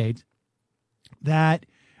 decades, that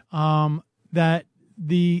that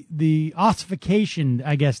the ossification,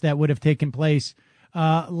 I guess, that would have taken place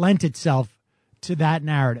lent itself to that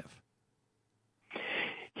narrative?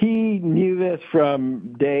 He knew this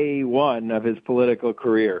from day one of his political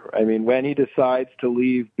career. I mean, when he decides to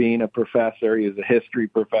leave being a professor, he was a history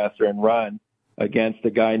professor, and run against a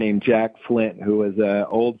guy named Jack Flint, who was an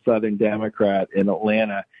old Southern Democrat in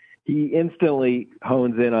Atlanta, he instantly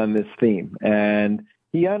hones in on this theme. And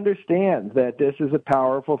he understands that this is a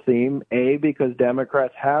powerful theme, A, because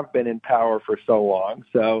Democrats have been in power for so long.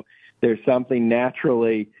 So there's something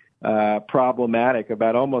naturally problematic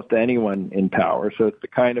about almost anyone in power. So it's the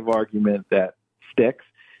kind of argument that sticks.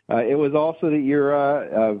 It was also the era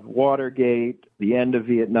of Watergate, the end of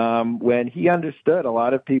Vietnam, when he understood a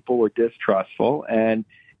lot of people were distrustful, and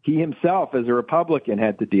he himself, as a Republican,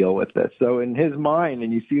 had to deal with this. So in his mind,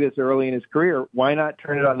 and you see this early in his career, why not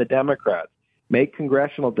turn it on the Democrats? Make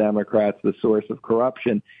congressional Democrats the source of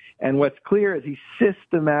corruption. And what's clear is he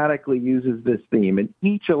systematically uses this theme. In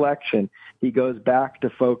each election, he goes back to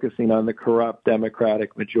focusing on the corrupt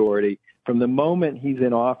Democratic majority. From the moment he's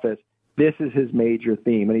in office, this is his major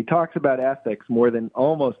theme. And he talks about ethics more than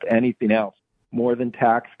almost anything else, more than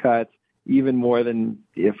tax cuts, even more than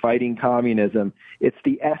fighting communism. It's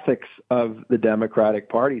the ethics of the Democratic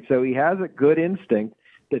Party. So he has a good instinct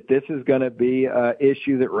that this is going to be an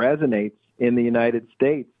issue that resonates in the United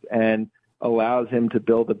States and allows him to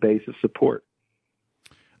build a base of support.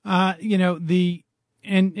 And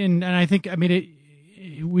I think, I mean,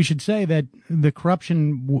 we should say that the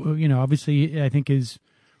corruption, obviously I think is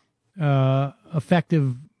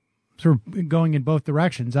effective sort of going in both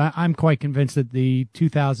directions. I'm quite convinced that the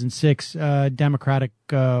 2006 Democratic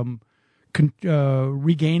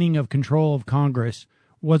regaining of control of Congress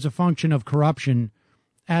was a function of corruption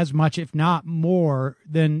as much, if not more,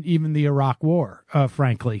 than even the Iraq War,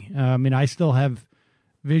 frankly. I mean, I still have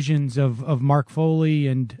visions of Mark Foley,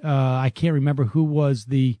 and I can't remember who was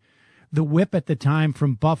the whip at the time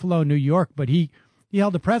from Buffalo, New York, but he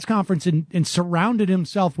held a press conference and surrounded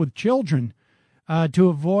himself with children to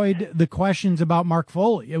avoid the questions about Mark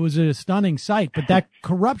Foley. It was a stunning sight, but that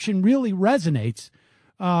corruption really resonates,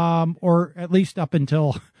 or at least up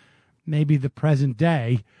until maybe the present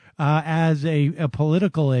day, as a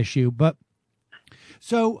political issue. But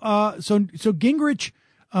so Gingrich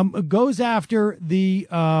goes after the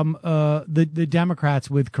Democrats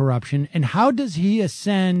with corruption, and how does he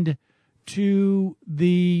ascend to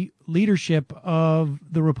the leadership of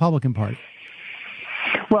the Republican Party?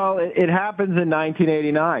 Well, it happens in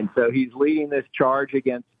 1989. So he's leading this charge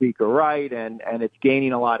against Speaker Wright, and it's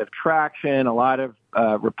gaining a lot of traction. A lot of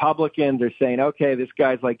Republicans are saying, okay, this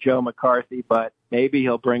guy's like Joe McCarthy, but maybe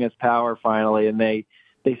he'll bring us power finally. And they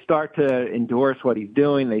start to endorse what he's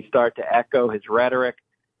doing. They start to echo his rhetoric.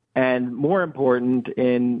 And more important,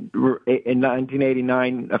 in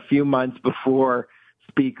 1989, a few months before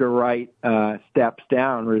Speaker Wright steps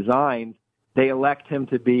down, resigns, they elect him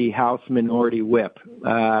to be House Minority Whip,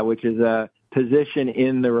 which is a position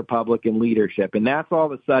in the Republican leadership. And that's all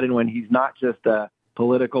of a sudden when he's not just a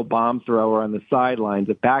political bomb thrower on the sidelines,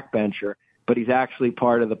 a backbencher, but he's actually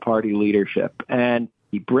part of the party leadership. And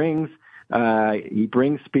he brings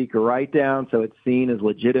Speaker Wright down, so it's seen as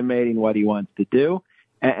legitimating what he wants to do.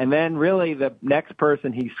 And then really the next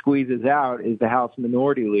person he squeezes out is the House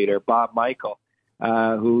Minority Leader, Bob Michel,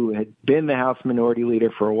 who had been the House Minority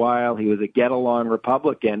Leader for a while. He was a get-along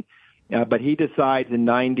Republican, but he decides in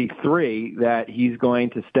 93 that he's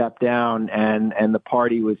going to step down, and the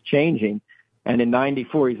party was changing. And in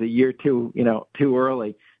 94, he's a year too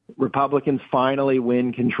early. Republicans finally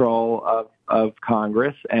win control of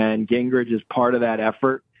Congress, and Gingrich is part of that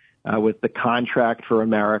effort with the Contract for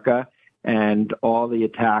America and all the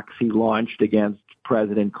attacks he launched against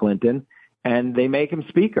President Clinton. And they make him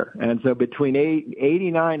speaker. And so between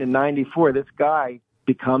 89 and 94, this guy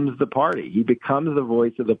becomes the party. He becomes the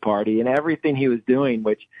voice of the party. And everything he was doing,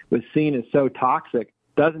 which was seen as so toxic,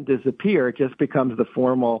 doesn't disappear. It just becomes the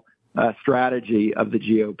formal strategy of the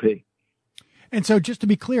GOP. And so just to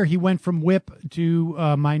be clear, he went from whip to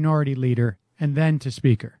minority leader and then to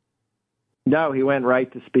speaker. No, he went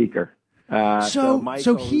right to speaker.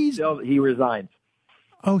 So he resigns.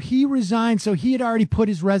 Oh, he resigned. So he had already put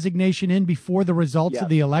his resignation in before the results of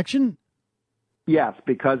the election? Yes,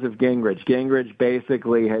 because of Gingrich. Gingrich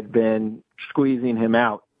basically had been squeezing him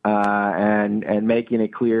out and making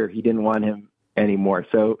it clear he didn't want him anymore.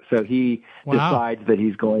 So he decides that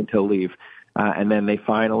he's going to leave. And then they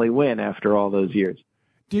finally win after all those years.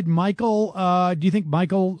 Did Michel, do you think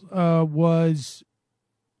Michel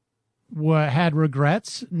had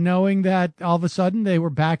regrets knowing that all of a sudden they were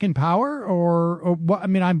back in power, or what? I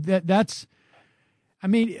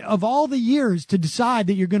mean, of all the years to decide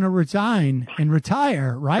that you're going to resign and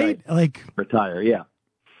retire, right? Like retire. Yeah.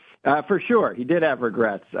 For sure. He did have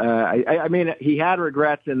regrets. I mean, he had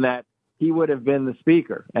regrets in that he would have been the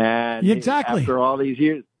speaker. And exactly. After all these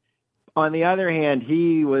years. On the other hand,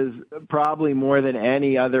 he was probably more than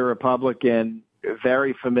any other Republican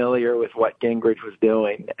very familiar with what Gingrich was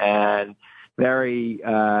doing and very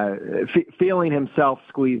feeling himself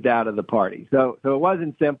squeezed out of the party. So it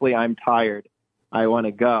wasn't simply, I'm tired, I want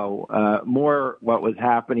to go. More what was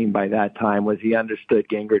happening by that time was he understood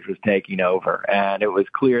Gingrich was taking over, and it was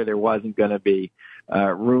clear there wasn't going to be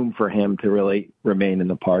room for him to really remain in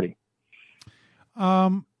the party.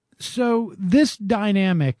 So this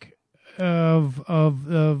dynamic of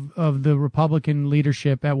the Republican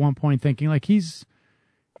leadership at one point thinking like he's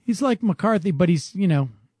like McCarthy, but he's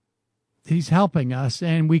helping us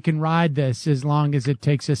and we can ride this as long as it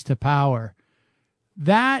takes us to power.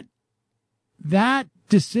 That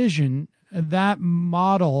decision, that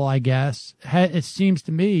model, I guess, it seems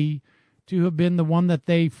to me to have been the one that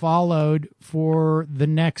they followed for the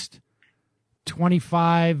next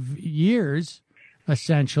 25 years,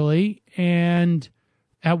 essentially. And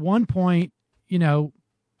at one point,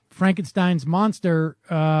 Frankenstein's monster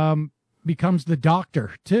becomes the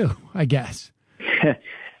doctor too, I guess.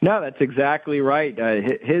 No, that's exactly right.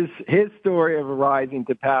 His story of rising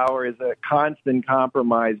to power is a constant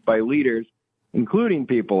compromise by leaders, including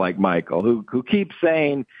people like Michael, who keep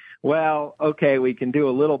saying, well, okay, we can do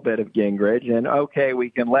a little bit of Gingrich, and okay,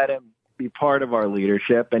 we can let him be part of our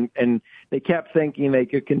leadership. And they kept thinking they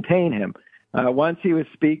could contain him. Once he was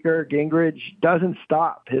speaker, Gingrich doesn't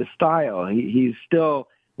stop his style. He's still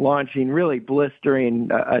launching really blistering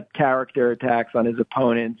character attacks on his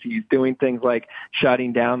opponents. He's doing things like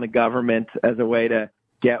shutting down the government as a way to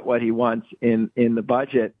get what he wants in the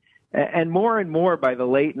budget. And more by the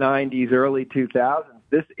late 90s, early 2000s,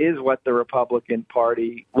 this is what the Republican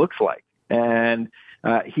Party looks like. And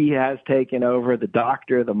he has taken over the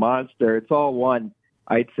doctor, the monster. It's all one,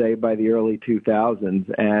 I'd say, by the early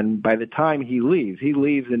 2000s. And by the time he leaves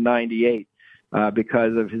in 98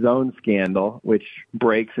 because of his own scandal, which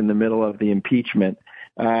breaks in the middle of the impeachment,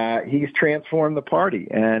 he's transformed the party.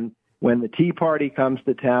 And when the Tea Party comes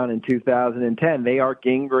to town in 2010, they are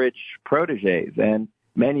Gingrich proteges. And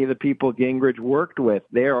many of the people Gingrich worked with,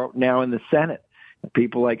 they are now in the Senate.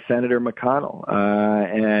 People like Senator McConnell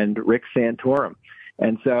and Rick Santorum.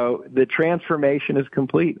 And so the transformation is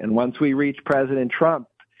complete. And once we reach President Trump,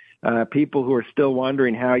 people who are still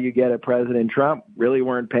wondering how you get a President Trump really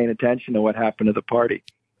weren't paying attention to what happened to the party.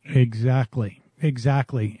 Exactly.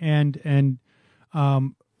 And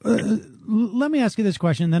let me ask you this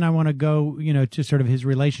question, and then I want to go, to sort of his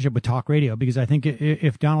relationship with talk radio, because I think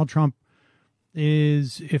if Donald Trump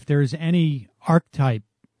if there's any archetype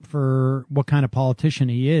for what kind of politician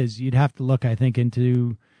he is, you'd have to look, I think,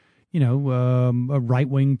 into, a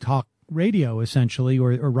right-wing talk radio, essentially,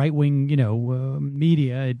 or right-wing,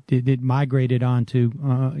 media. It migrated onto,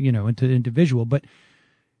 into visual. But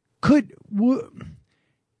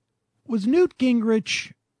was Newt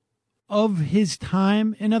Gingrich of his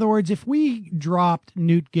time? In other words, if we dropped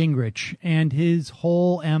Newt Gingrich and his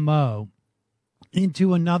whole MO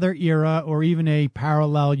into another era or even a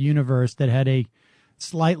parallel universe that had a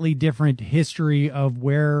slightly different history of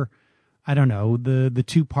where, I don't know, the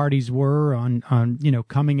two parties were on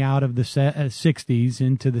coming out of the 60s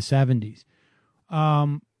into the 70s.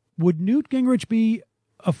 Would Newt Gingrich be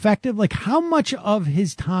effective? Like, how much of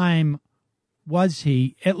his time was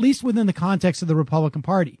he, at least within the context of the Republican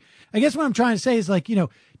Party? I guess what I'm trying to say is, like,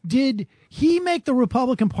 did he make the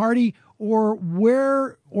Republican Party, or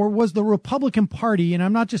was the Republican Party, and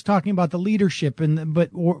I'm not just talking about the leadership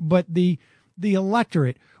but the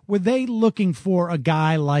electorate, were they looking for a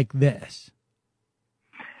guy like this?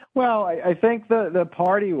 Well, I think the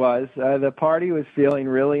party was. The party was feeling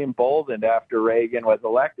really emboldened after Reagan was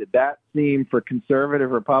elected. That seemed for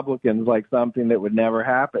conservative Republicans like something that would never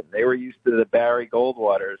happen. They were used to the Barry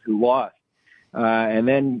Goldwaters who lost. And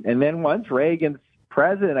then once Reagan's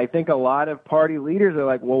president, I think a lot of party leaders are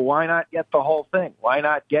like, well, why not get the whole thing? Why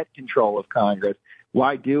not get control of Congress?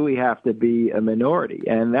 Why do we have to be a minority?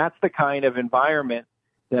 And that's the kind of environment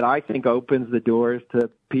that I think opens the doors to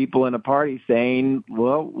people in a party saying,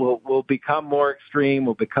 well, we'll become more extreme,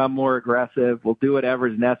 we'll become more aggressive, we'll do whatever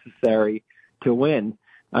is necessary to win.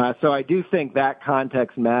 So I do think that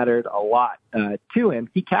context mattered a lot to him.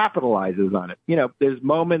 He capitalizes on it. There's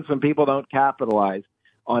moments when people don't capitalize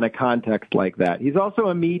on a context like that. He's also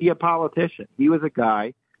a media politician. He was a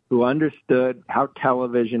guy who understood how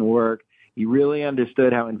television worked. He really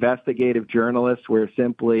understood how investigative journalists were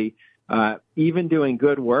simply even doing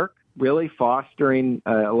good work, really fostering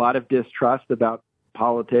a lot of distrust about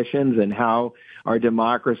politicians and how our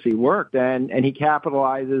democracy worked. And he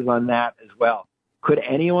capitalizes on that as well. Could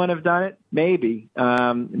anyone have done it? Maybe.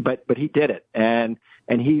 But he did it. And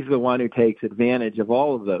he's the one who takes advantage of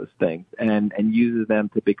all of those things and uses them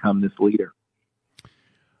to become this leader.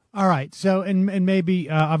 All right. So, and maybe,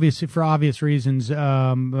 obviously, for obvious reasons,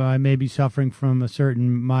 I may be suffering from a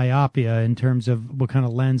certain myopia in terms of what kind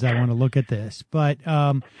of lens I want to look at this. But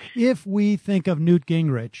if we think of Newt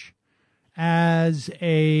Gingrich as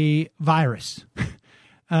a virus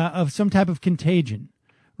of some type of contagion,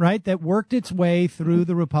 right, that worked its way through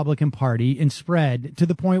the Republican Party and spread to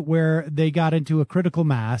the point where they got into a critical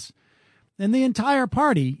mass, and the entire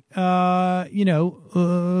party,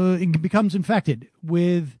 it becomes infected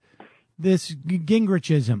with this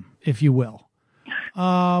Gingrichism, if you will.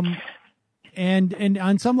 And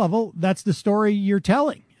on some level, that's the story you're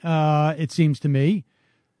telling, it seems to me.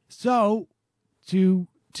 So to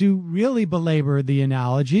really belabor the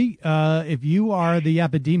analogy, if you are the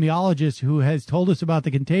epidemiologist who has told us about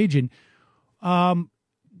the contagion,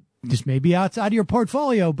 this may be outside of your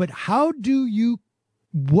portfolio, but how do you,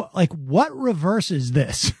 what reverses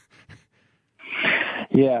this?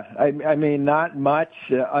 Yeah, I mean, not much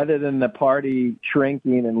other than the party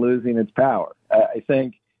shrinking and losing its power. I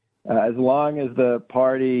think as long as the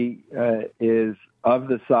party is of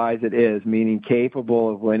the size it is, meaning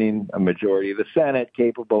capable of winning a majority of the Senate,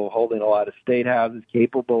 capable of holding a lot of state houses,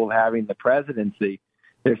 capable of having the presidency,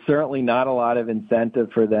 there's certainly not a lot of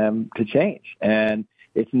incentive for them to change. And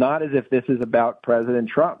it's not as if this is about President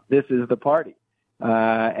Trump. This is the party.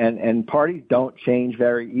 And parties don't change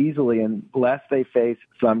very easily unless they face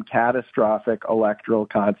some catastrophic electoral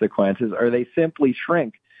consequences, or they simply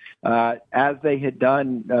shrink, as they had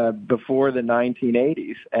done before the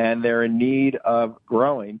 1980s, and they're in need of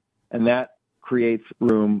growing, and that creates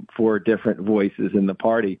room for different voices in the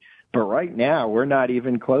party. But right now, we're not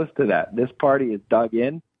even close to that. This party is dug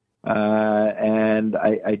in. And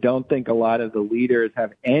I don't think a lot of the leaders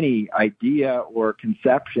have any idea or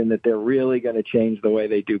conception that they're really going to change the way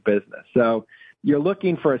they do business. So you're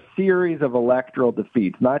looking for a series of electoral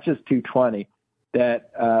defeats, not just 220,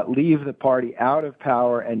 that leave the party out of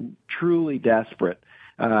power and truly desperate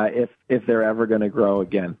if they're ever going to grow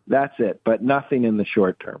again. That's it, but nothing in the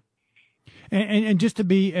short term. And just to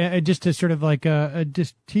be, just to sort of like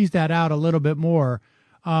just tease that out a little bit more,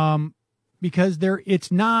 because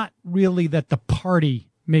it's not really that the party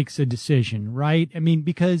makes a decision, right? I mean,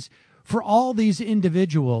 because for all these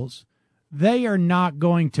individuals, they are not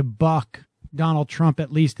going to buck Donald Trump,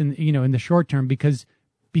 at least in the short term, because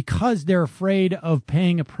they're afraid of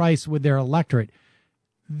paying a price with their electorate.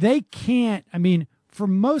 They can't, I mean, for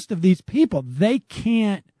most of these people, they're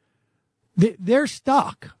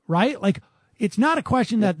stuck, right? Like, it's not a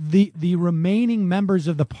question that the remaining members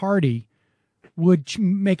of the party would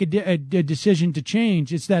make a decision to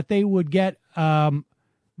change. It's that they would get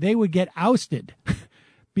ousted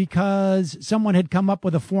because someone had come up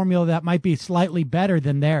with a formula that might be slightly better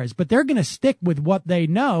than theirs. But they're going to stick with what they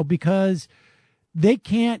know because they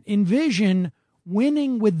can't envision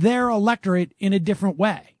winning with their electorate in a different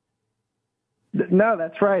way. No,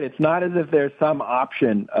 that's right. It's not as if there's some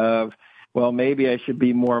option of, well, maybe I should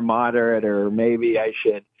be more moderate, or maybe I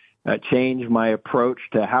should change my approach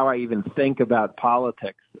to how I even think about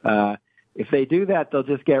politics. If they do that, they'll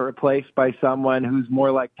just get replaced by someone who's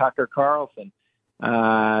more like Tucker Carlson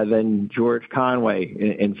than George Conway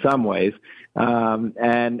in some ways.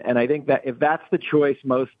 And I think that if that's the choice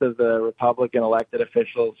most of the Republican elected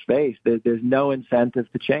officials face, there's no incentive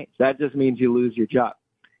to change. That just means you lose your job.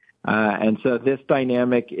 And so this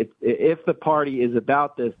dynamic, if the party is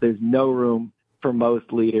about this, there's no room for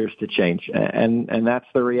most leaders to change. And that's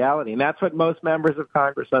the reality. And that's what most members of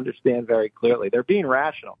Congress understand very clearly. They're being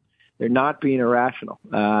rational. They're not being irrational.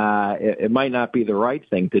 It might not be the right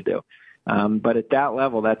thing to do. But at that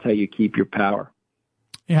level, that's how you keep your power.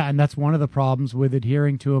 Yeah, and that's one of the problems with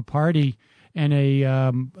adhering to a party and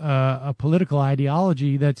a political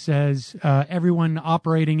ideology that says everyone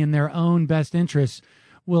operating in their own best interests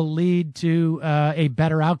will lead to a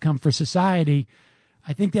better outcome for society.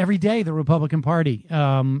 I think every day the Republican Party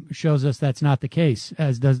shows us that's not the case,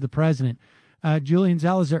 as does the president. Julian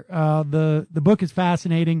Zelizer, the book is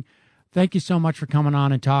fascinating. Thank you so much for coming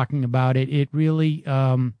on and talking about it. It really,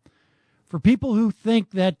 for people who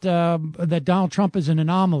think that that Donald Trump is an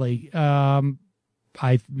anomaly,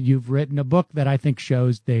 you've written a book that I think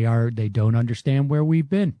shows they don't understand where we've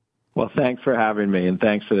been. Well, thanks for having me, and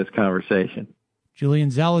thanks for this conversation. Julian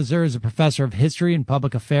Zelizer is a professor of history and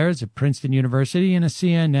public affairs at Princeton University and a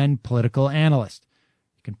CNN political analyst.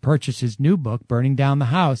 You can purchase his new book, Burning Down the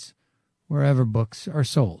House, wherever books are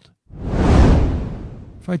sold.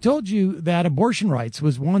 If I told you that abortion rights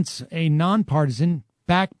was once a nonpartisan,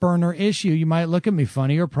 back burner issue, you might look at me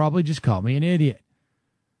funny or probably just call me an idiot.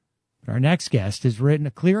 But our next guest has written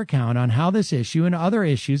a clear account on how this issue and other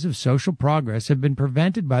issues of social progress have been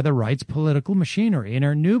prevented by the right's political machinery in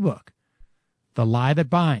her new book, The Lie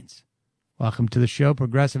That Binds. Welcome to the show,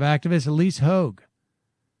 progressive activist Ilyse Hogue.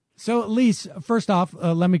 So, Ilyse, first off,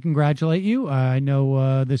 let me congratulate you. I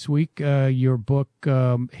know this week your book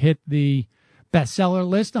hit the bestseller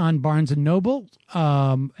list on Barnes & Noble,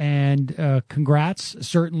 and congrats,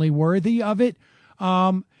 certainly worthy of it.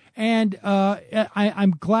 And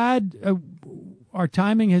I'm glad our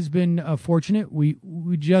timing has been fortunate. We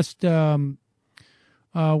just were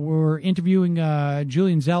interviewing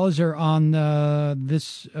Julian Zelizer on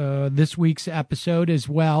this week's episode as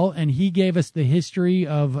well, and he gave us the history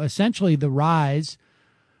of essentially the rise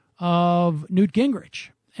of Newt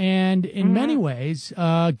Gingrich. And in many ways,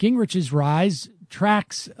 Gingrich's rise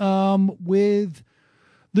tracks with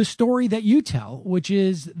the story that you tell, which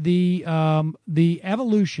is the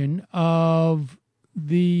evolution of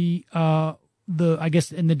the I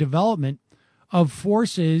guess in the development of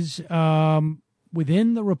forces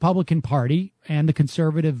within the Republican Party and the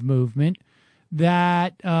conservative movement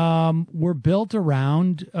that were built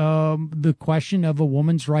around the question of a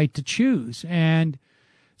woman's right to choose. And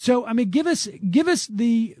so, I mean, give us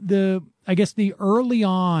the I guess the early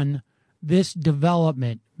on this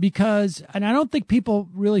development, because, and I don't think people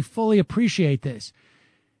really fully appreciate this.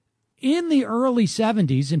 In the early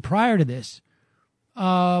 70s and prior to this,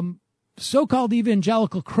 so-called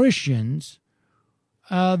evangelical Christians,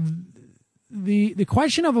 the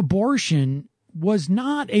question of abortion was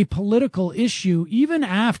not a political issue even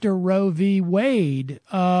after Roe v. Wade,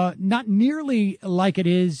 not nearly like it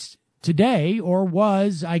is today or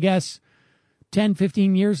was, I guess, 10,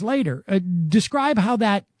 15 years later. Describe how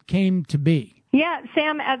that came to be. Yeah,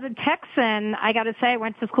 Sam, as a Texan, I got to say I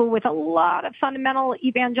went to school with a lot of fundamental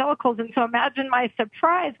evangelicals. And so imagine my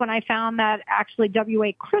surprise when I found that actually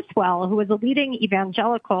W.A. Criswell, who was a leading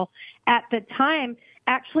evangelical at the time,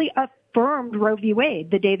 actually affirmed Roe v.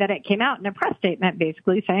 Wade the day that it came out in a press statement,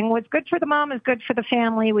 basically saying what's good for the mom is good for the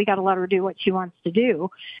family. We got to let her do what she wants to do.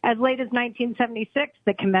 As late as 1976,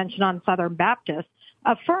 the Convention on Southern Baptists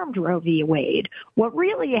affirmed Roe v. Wade. What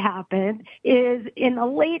really happened is in the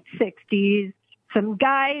late 60s, some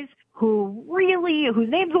guys whose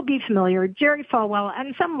names will be familiar, Jerry Falwell,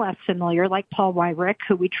 and some less familiar, like Paul Weyrich,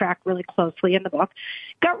 who we track really closely in the book,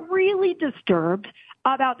 got really disturbed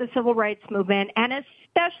about the civil rights movement, and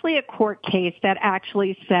especially a court case that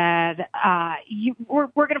actually said, we're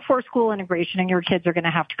going to force school integration and your kids are going to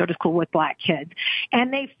have to go to school with black kids.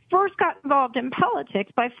 And they first got involved in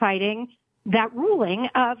politics by fighting that ruling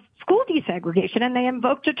of school desegregation, and they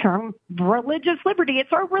invoked a term, religious liberty.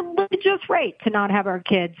 It's our religious right to not have our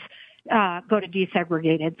kids go to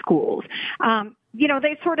desegregated schools.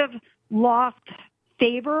 They sort of lost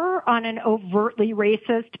favor on an overtly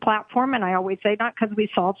racist platform, and I always say not because we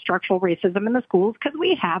solved structural racism in the schools, because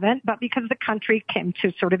we haven't, but because the country came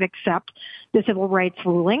to sort of accept the civil rights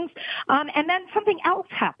rulings. And then something else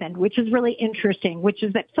happened, which is really interesting, which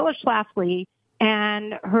is that Phyllis Schlafly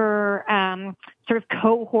and her sort of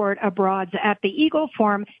cohort of broads at the Eagle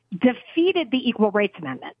Forum defeated the Equal Rights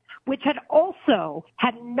Amendment, which had also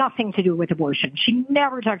had nothing to do with abortion. She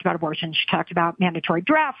never talked about abortion. She talked about mandatory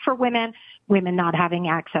draft for women not having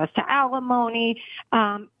access to alimony.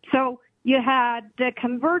 So you had the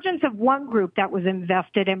convergence of one group that was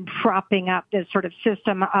invested in propping up this sort of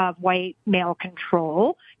system of white male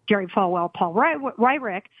control, Jerry Falwell, Paul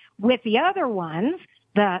Weyrich, with the other ones,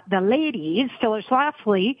 the ladies, Phyllis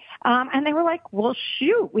Schlafly, and they were like, well,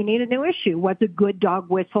 shoot, we need a new issue. What's a good dog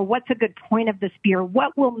whistle? What's a good point of the spear?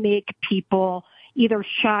 What will make people either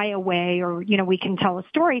shy away or, we can tell a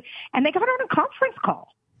story? And they got on a conference call.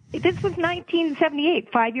 This was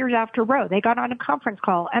 1978, 5 years after Roe. They got on a conference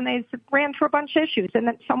call and they ran through a bunch of issues. And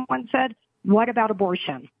then someone said, what about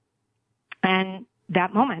abortion? And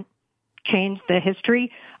that moment changed the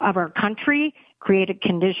history of our country, created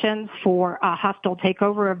conditions for a hostile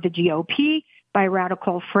takeover of the GOP by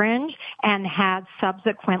radical fringe, and has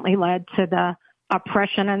subsequently led to the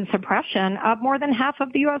oppression and suppression of more than half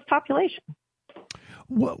of the U.S. population.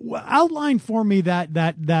 Outline for me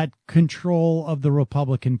that control of the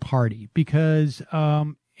Republican Party, because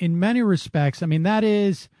in many respects, I mean,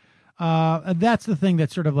 that's the thing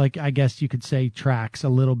that sort of like, I guess you could say, tracks a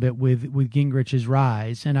little bit with Gingrich's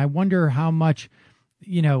rise. And I wonder how much,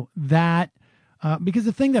 that because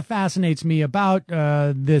the thing that fascinates me about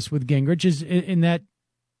this with Gingrich is in that,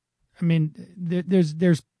 I mean,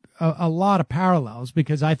 there's a lot of parallels,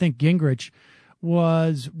 because I think Gingrich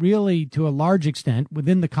was really, to a large extent,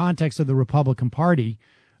 within the context of the Republican Party,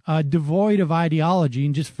 devoid of ideology,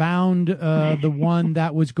 and just found the one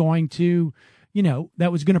that was going to,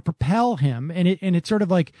 that was going to propel him. And it's sort of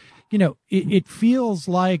like, it feels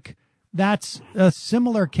like that's a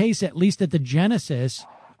similar case, at least at the genesis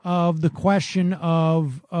of the question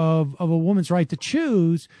of a woman's right to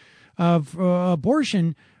choose, of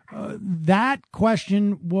abortion. That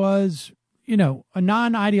question was, a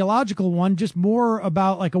non-ideological one, just more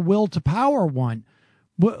about like a will to power one.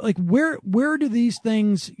 But like, where do these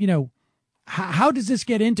things, how does this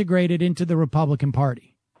get integrated into the Republican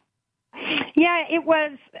Party? Yeah, it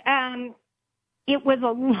was a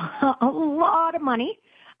lot of money,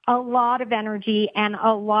 a lot of energy, and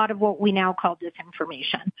a lot of what we now call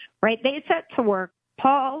disinformation, right? They set to work.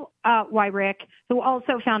 Paul Weyrich, who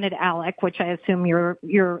also founded ALEC, which I assume your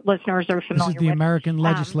listeners are familiar with. This is the American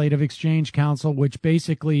Legislative Exchange Council, which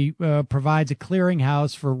basically provides a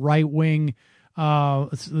clearinghouse for right-wing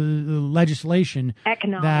legislation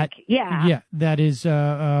that is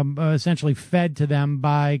essentially fed to them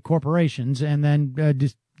by corporations and then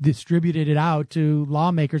distributed it out to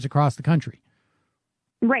lawmakers across the country.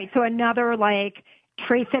 Right. So another,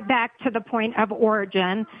 trace it back to the point of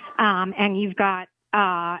origin, and you've got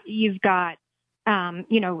the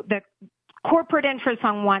corporate interests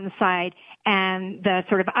on one side and the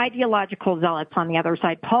sort of ideological zealots on the other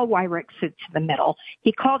side. Paul Weyrich sits in the middle.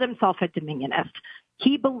 He called himself a dominionist.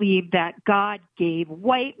 He believed that God gave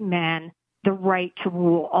white men the right to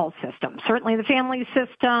rule all systems, certainly the family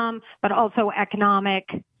system, but also economic,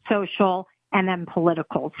 social, and then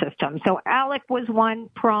political system. So ALEC was one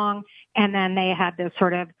prong, and then they had this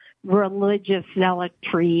sort of religious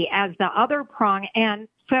zealotry as the other prong. And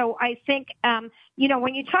so I think,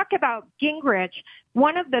 when you talk about Gingrich,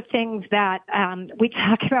 one of the things that we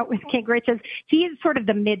talk about with Gingrich is he is sort of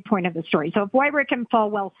the midpoint of the story. So if Weyrich and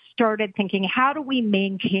Falwell started thinking, how do we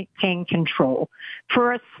maintain control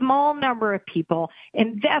for a small number of people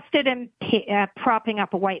invested in propping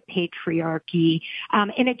up a white patriarchy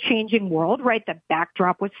in a changing world, right? The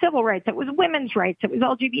backdrop was civil rights. It was women's rights. It was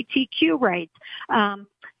LGBTQ rights.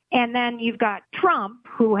 And then you've got Trump,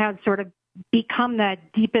 who has sort of become the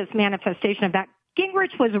deepest manifestation of that.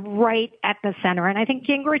 Gingrich was right at the center, and I think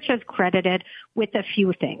Gingrich is credited with a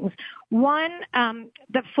few things. One,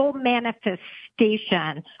 the full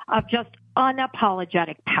manifestation of just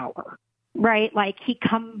unapologetic power, right? Like he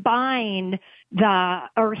concretized,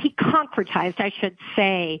 I should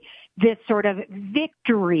say, this sort of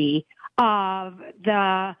victory of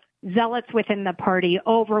the zealots within the party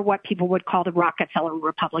over what people would call the Rockefeller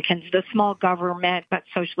Republicans, the small government but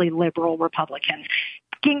socially liberal Republicans.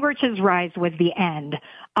 Gingrich's rise was the end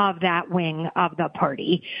of that wing of the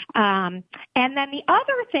party. And then the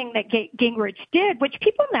other thing that Gingrich did, which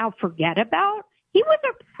people now forget about, he was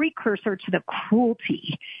a precursor to the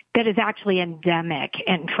cruelty that is actually endemic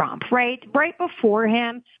in Trump, right? Right before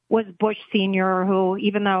him was Bush Sr., who,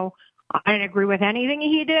 even though I didn't agree with anything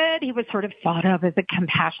he did, he was sort of thought of as a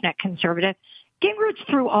compassionate conservative. Gingrich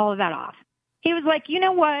threw all of that off. He was like, you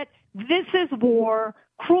know what? This is war.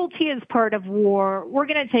 Cruelty is part of war. We're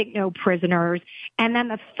going to take no prisoners. And then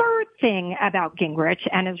the third thing about Gingrich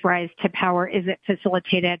and his rise to power is it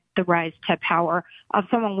facilitated the rise to power of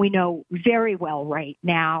someone we know very well right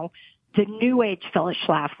now, the new age Phyllis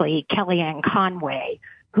Schlafly, Kellyanne Conway,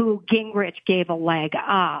 who Gingrich gave a leg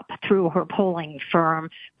up through her polling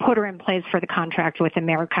firm, put her in place for the Contract with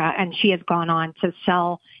America, and she has gone on to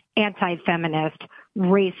sell anti-feminist,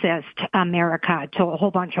 racist America to a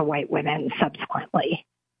whole bunch of white women subsequently.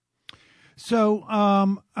 So,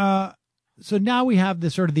 so now we have the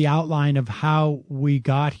sort of the outline of how we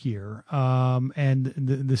got here, and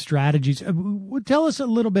the strategies. Tell us a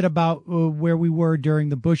little bit about where we were during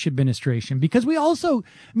the Bush administration, because we also,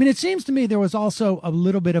 it seems to me there was also a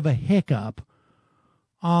little bit of a hiccup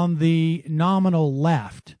on the nominal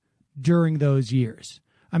left during those years.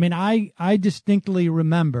 I distinctly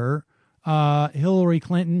remember Hillary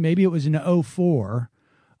Clinton, maybe it was in 2004,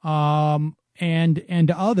 and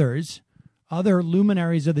other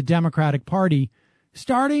luminaries of the Democratic Party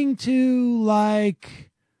starting to,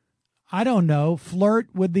 flirt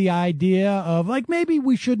with the idea of, maybe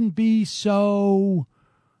we shouldn't be so,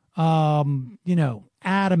 adamant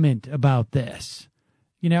about this.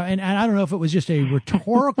 And I don't know if it was just a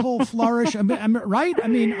rhetorical flourish. Right?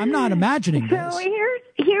 I'm not imagining this. So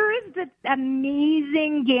here is the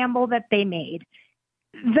amazing gamble that they made.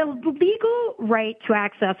 The legal right to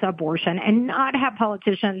access abortion and not have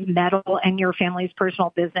politicians meddle in your family's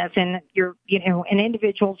personal business and an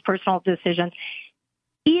individual's personal decisions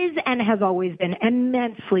is and has always been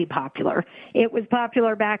immensely popular. It was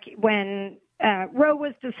popular back when Roe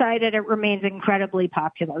was decided. It remains incredibly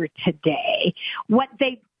popular today. What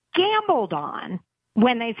they gambled on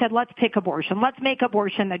when they said, let's pick abortion, let's make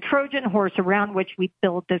abortion the Trojan horse around which we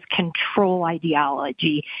build this control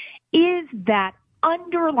ideology, is that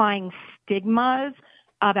underlying stigmas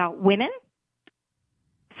about women,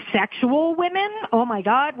 sexual women, oh my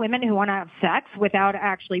God, women who want to have sex without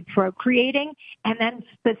actually procreating, and then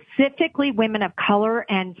specifically women of color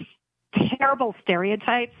and terrible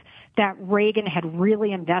stereotypes that Reagan had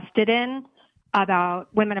really invested in about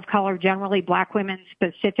women of color generally, black women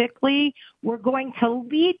specifically, were going to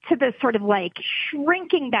lead to this sort of like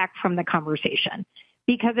shrinking back from the conversation.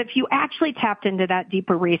 Because if you actually tapped into that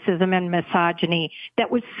deeper racism and misogyny that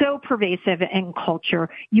was so pervasive in culture,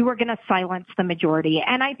 you were going to silence the majority.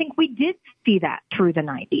 And I think we did see that through the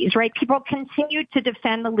 90s, right? People continued to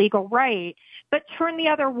defend the legal right, but turned the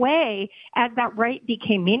other way as that right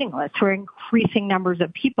became meaningless for increasing numbers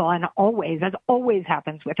of people. And always, as always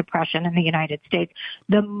happens with oppression in the United States,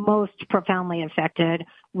 the most profoundly affected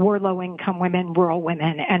were low-income women, rural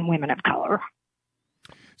women, and women of color.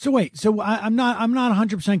 So wait, I'm not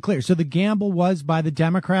 100% clear. So the gamble was by the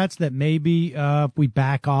Democrats that maybe if we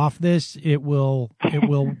back off this, it will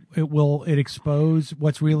expose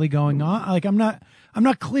what's really going on. Like I'm not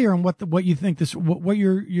clear on what you think what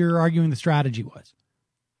you're arguing the strategy was.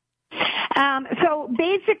 So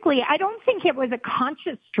basically, I don't think it was a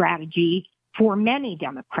conscious strategy for many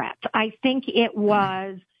Democrats. I think it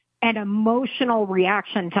was an emotional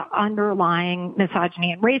reaction to underlying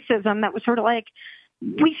misogyny and racism that was sort of like,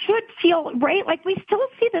 we should feel, right? Like we still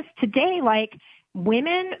see this today, like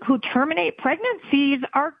women who terminate pregnancies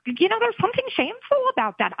are, there's something shameful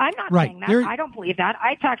about that. I'm not saying that. I don't believe that.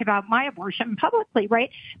 I talk about my abortion publicly, right?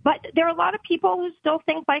 But there are a lot of people who still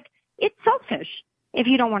think like it's selfish if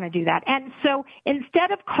you don't want to do that. And so instead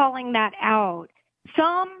of calling that out,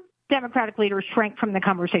 some Democratic leaders shrank from the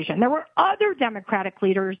conversation. There were other Democratic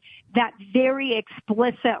leaders that very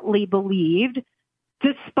explicitly believed,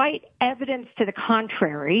 despite evidence to the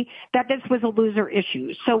contrary, that this was a loser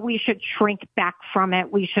issue. So we should shrink back from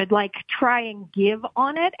it. We should try and give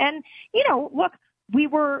on it. And, look, we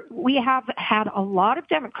have had a lot of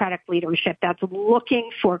Democratic leadership that's looking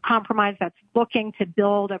for compromise, that's looking to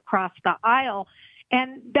build across the aisle,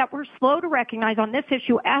 and that we're slow to recognize on this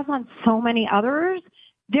issue, as on so many others,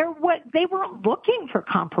 they weren't looking for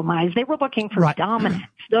compromise. They were looking for dominance.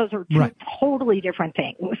 Those are two totally different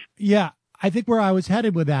things. Yeah. I think where I was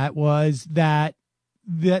headed with that was that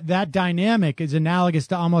dynamic is analogous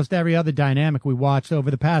to almost every other dynamic we watched over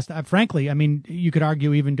the past. Frankly, I mean, you could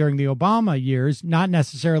argue even during the Obama years, not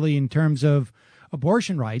necessarily in terms of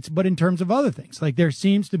abortion rights, but in terms of other things. Like there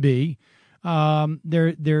seems to be,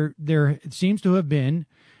 there seems to have been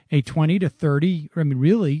a 20 to 30, a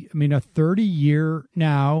 30-year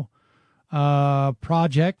now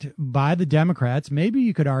project by the Democrats. Maybe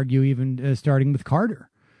you could argue even starting with Carter.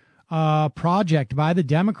 Project by the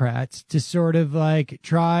Democrats to sort of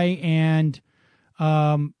try and,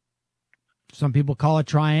 some people call it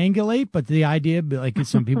triangulate, but the idea,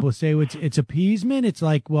 some people say it's appeasement. It's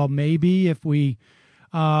like, well, maybe if we,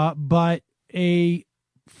 but a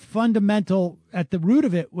fundamental at the root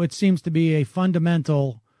of it, what seems to be a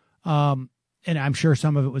fundamental, and I'm sure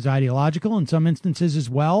some of it was ideological in some instances as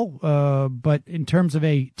well. But in terms of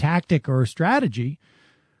a tactic or a strategy,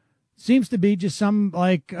 seems to be just some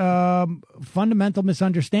fundamental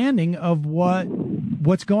misunderstanding of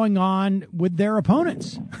what's going on with their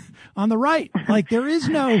opponents on the right. Like there is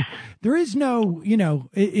no, I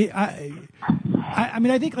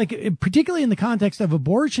think particularly in the context of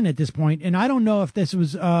abortion at this point, and I don't know if this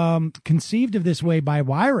was conceived of this way by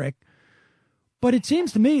Weyrich, but it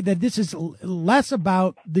seems to me that this is less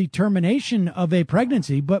about the termination of a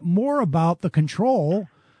pregnancy, but more about the control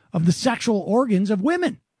of the sexual organs of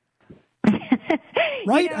women.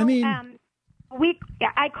 Right?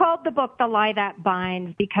 I called the book The Lie That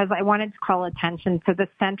Binds because I wanted to call attention to the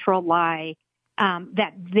central lie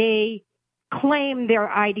that they claim their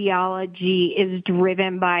ideology is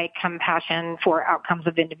driven by compassion for outcomes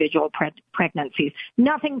of individual pregnancies.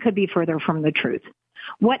 Nothing could be further from the truth.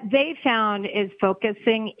 What they found is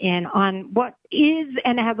focusing in on what is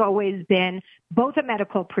and has always been both a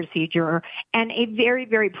medical procedure and a very,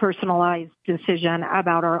 very personalized decision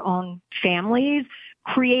about our own families,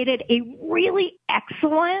 created a really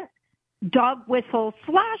excellent dog whistle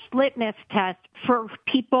 / litmus test for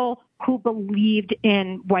people who believed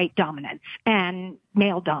in white dominance and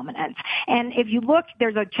male dominance. And if you look,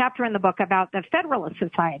 there's a chapter in the book about the Federalist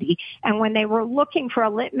Society, and when they were looking for a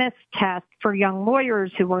litmus test for young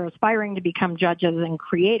lawyers who were aspiring to become judges and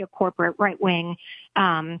create a corporate right-wing,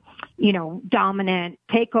 dominant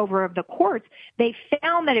takeover of the courts, they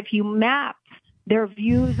found that if you mapped their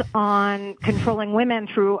views on controlling women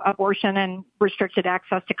through abortion and restricted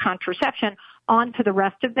access to contraception onto the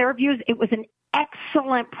rest of their views, it was an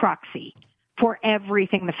excellent proxy for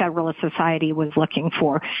everything the Federalist Society was looking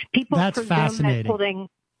for. People that's fascinating.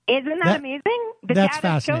 Isn't that amazing? The that's data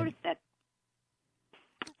fascinating. shows that.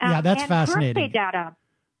 Yeah, that's fascinating. Birthday data.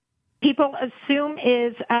 People assume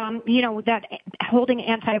is, that holding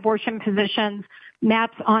anti-abortion positions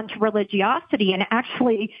maps onto religiosity. And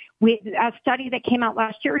actually, a study that came out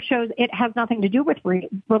last year shows it has nothing to do with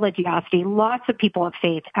religiosity. Lots of people of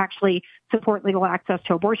faith actually support legal access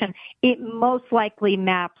to abortion. It most likely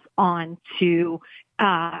maps onto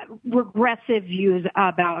regressive views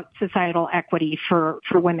about societal equity for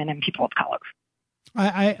women and people of color.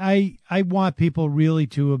 I want people really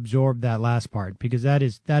to absorb that last part, because that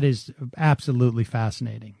is absolutely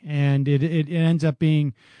fascinating, and it ends up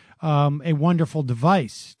being a wonderful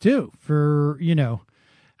device too for if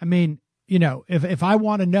I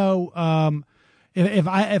want to know if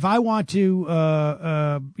I want to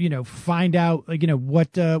find out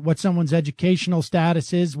what someone's educational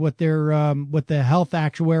status is, what their what the health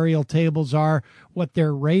actuarial tables are, what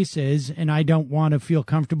their race is, and I don't want to feel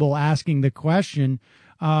comfortable asking the question,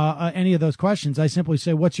 any of those questions, I simply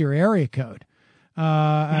say, what's your area code?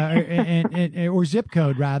 Or zip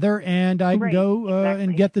code rather, and I can go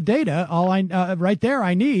and get the data. All right there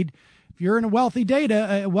I need. If you're in a wealthy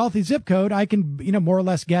zip code, I can more or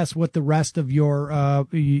less guess what the rest of your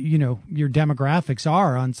your demographics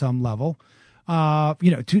are on some level. To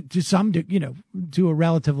a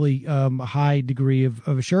relatively high degree of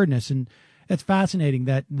assuredness, and it's fascinating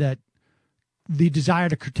that the desire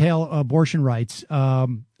to curtail abortion rights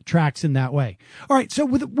tracks in that way. All right, so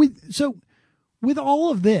with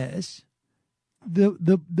all of this,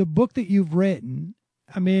 the book that you've written,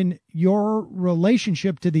 I mean, your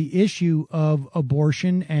relationship to the issue of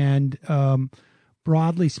abortion and,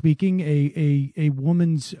 broadly speaking, a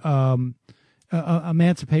woman's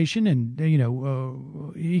emancipation and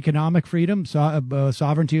economic freedom,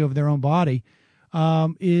 sovereignty over their own body,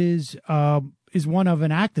 is one of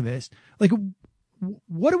an activist. Like,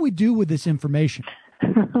 what do we do with this information?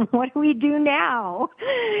 What do we do now?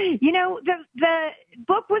 The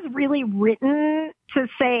book was really written to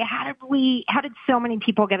say, how did so many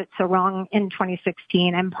people get it so wrong in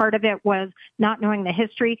 2016? And part of it was not knowing the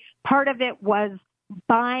history. Part of it was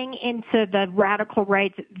buying into the radical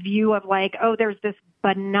right's view of there's this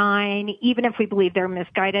benign, even if we believe they're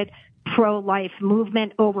misguided, pro-life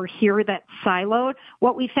movement over here that's siloed.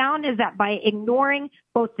 What we found is that by ignoring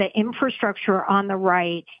both the infrastructure on the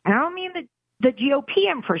right, and I don't mean the GOP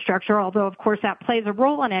infrastructure, although of course that plays a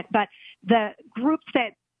role in it, but the groups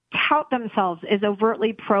that tout themselves as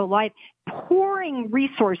overtly pro-life, pouring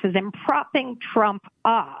resources and propping Trump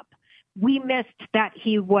up, we missed that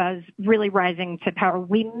he was really rising to power.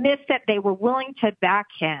 We missed that they were willing to back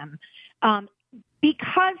him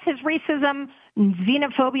because his racism,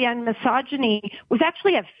 xenophobia, and misogyny was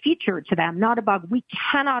actually a feature to them, not a bug. We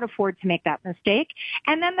cannot afford to make that mistake.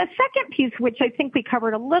 And then the second piece, which I think we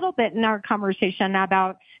covered a little bit in our conversation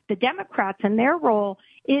about the Democrats and their role,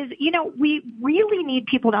 is, we really need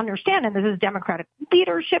people to understand, and this is Democratic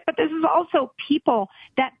leadership, but this is also people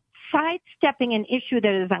that sidestepping an issue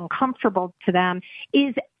that is uncomfortable to them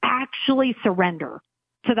is actually surrender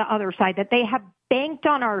to the other side, that they have banked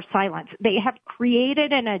on our silence. They have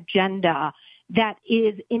created an agenda that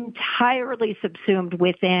is entirely subsumed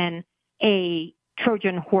within a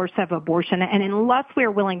Trojan horse of abortion. And unless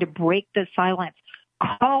we're willing to break the silence,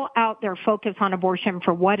 call out their focus on abortion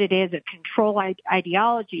for what it is, a control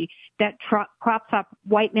ideology that props up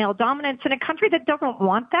white male dominance in a country that doesn't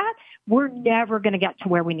want that, we're never going to get to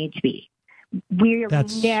where we need to be. We're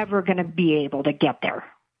never going to be able to get there.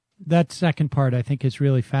 That second part, I think, is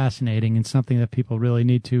really fascinating and something that people really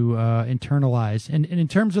need to internalize. And in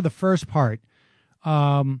terms of the first part,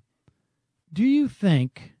 do you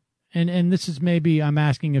think, and this is maybe I'm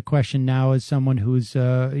asking a question now as someone who's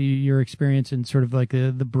your experience in sort of like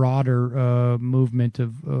the broader movement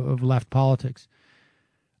of left politics,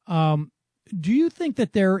 do you think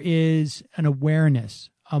that there is an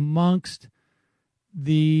awareness amongst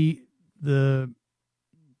the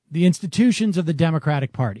institutions of the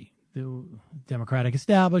Democratic Party, the Democratic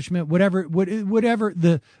establishment, whatever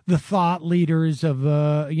the thought leaders of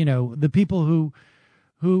the people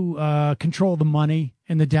who control the money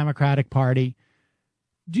in the Democratic Party,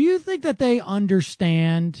 do you think that they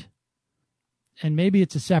understand? And maybe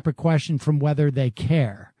it's a separate question from whether they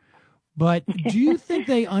care, but do you think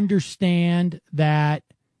they understand that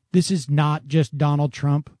this is not just Donald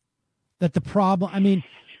Trump? That the problem,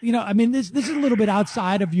 this is a little bit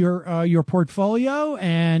outside of your portfolio,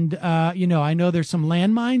 and I know there's some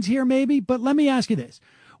landmines here, maybe. But let me ask you this: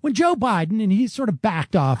 when Joe Biden, and he's sort of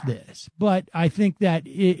backed off this, but I think that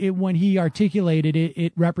when he articulated it,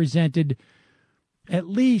 it represented at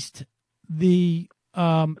least the,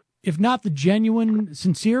 if not the genuine,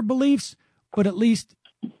 sincere beliefs, but at least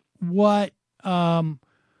what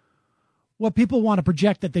people want to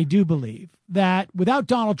project that they do believe, that without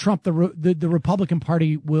Donald Trump, the Republican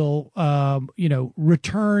Party will,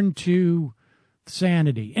 return to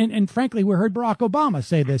sanity. And frankly, we heard Barack Obama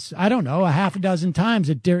say this, I don't know, a half a dozen times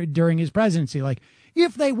during his presidency. Like,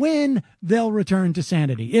 if they win, they'll return to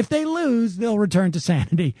sanity. If they lose, they'll return to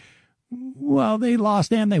sanity. Well, they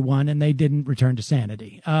lost and they won, and they didn't return to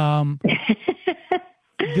sanity.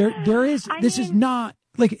 This is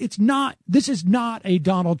not a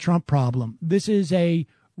Donald Trump problem. This is a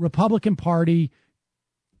Republican Party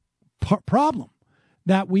problem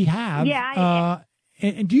that we have. Yeah.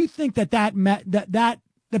 And do you think that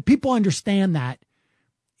people understand that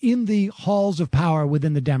in the halls of power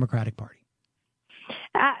within the Democratic Party?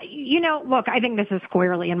 Look, I think this is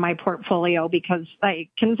squarely in my portfolio because I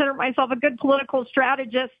consider myself a good political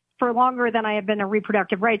strategist for longer than I have been a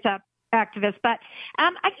reproductive rights activist. But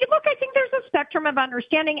I think there's a spectrum of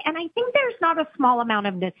understanding, and I think there's not a small amount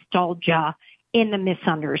of nostalgia in the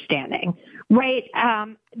misunderstanding, right?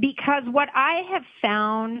 Because what I have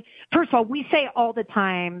found, first of all, we say all the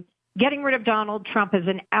time, getting rid of Donald Trump is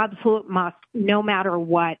an absolute must, no matter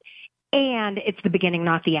what. And it's the beginning,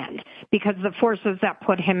 not the end, because the forces that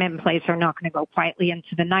put him in place are not going to go quietly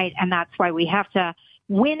into the night. And that's why we have to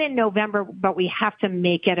win in November, but we have to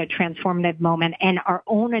make it a transformative moment and our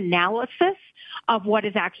own analysis of what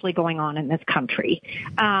is actually going on in this country.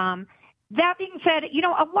 That being said, a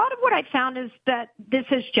lot of what I found is that this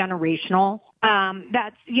is generational.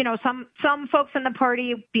 That's, some folks in the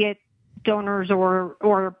party, be it donors or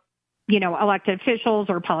elected officials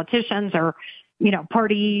or politicians or,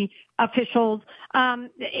 party officials,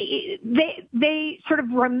 they sort of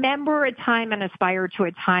remember a time and aspire to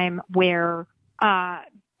a time where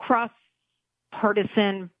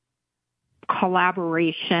cross-partisan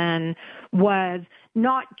collaboration was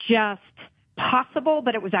not just possible,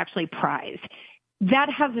 but it was actually prized. That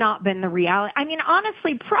has not been the reality. I mean,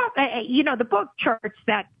 honestly, the book charts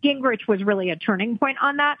that Gingrich was really a turning point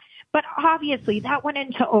on that. But obviously that went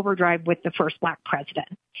into overdrive with the first black president.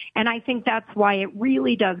 And I think that's why it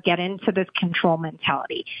really does get into this control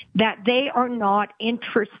mentality, that they are not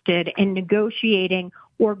interested in negotiating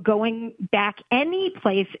or going back any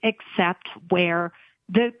place except where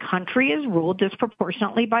the country is ruled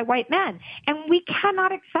disproportionately by white men. And we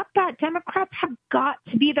cannot accept that. Democrats have got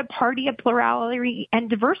to be the party of plurality and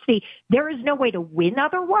diversity. There is no way to win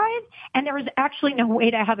otherwise, and there is actually no way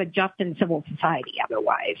to have a just and civil society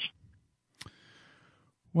otherwise.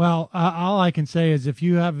 Well, all I can say is if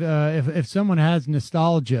you have, if someone has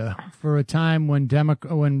nostalgia for a time when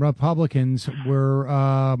Republicans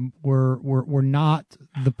were not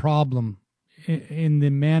the problem in the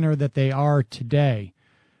manner that they are today,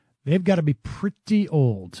 they've got to be pretty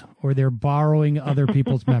old, or they're borrowing other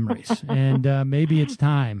people's memories. And maybe it's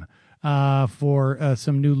time for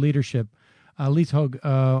some new leadership. Elise Hogue,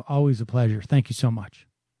 always a pleasure. Thank you so much.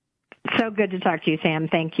 So good to talk to you, Sam.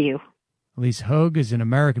 Thank you. Elise Hogue is an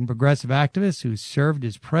American progressive activist who served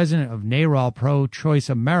as president of NARAL Pro-Choice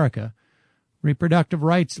America, reproductive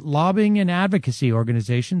rights lobbying and advocacy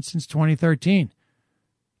organization since 2013. You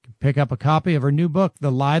can pick up a copy of her new book, The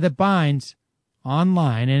Lie That Binds,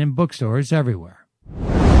 online and in bookstores everywhere.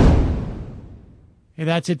 Hey,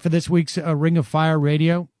 that's it for this week's Ring of Fire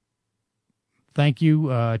Radio. Thank you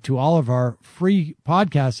to all of our free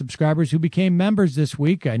podcast subscribers who became members this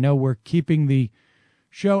week. I know we're keeping the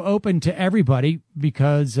show open to everybody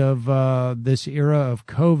because of this era of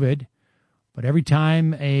COVID. But every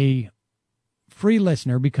time a free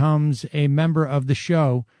listener becomes a member of the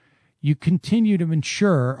show, you continue to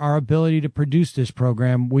ensure our ability to produce this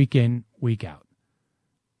program week in, week out.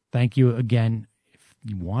 Thank you again. If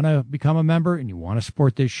you want to become a member and you want to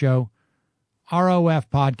support this show,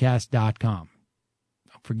 rofpodcast.com.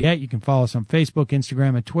 Don't forget, you can follow us on Facebook,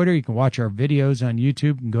 Instagram, and Twitter. You can watch our videos on YouTube.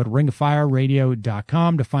 You can go to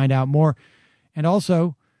ringoffireradio.com to find out more. And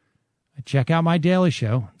also, check out my daily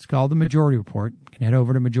show. It's called The Majority Report. You can head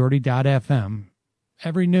over to majority.fm.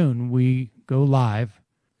 Every noon we go live.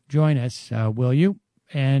 Join us, will you?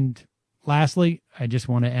 And lastly, I just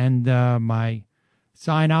want to end my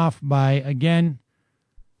sign off by, again,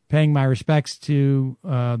 paying my respects to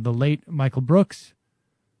the late Michael Brooks.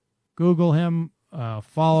 Google him,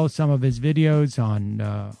 follow some of his videos on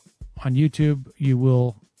YouTube. You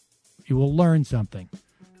will learn something.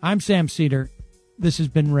 I'm Sam Cedar. This has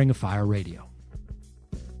been Ring of Fire Radio.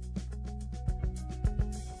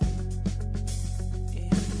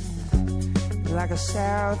 Like a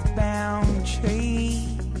southbound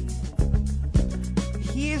train,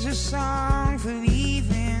 here's a song for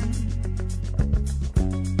leaving.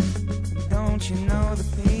 Don't you know the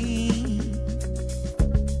pain?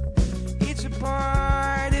 It's a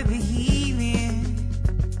part of the healing.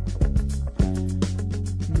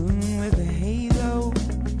 Moon with a halo,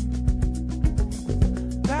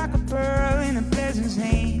 like a pearl in a peasant's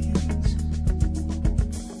hands.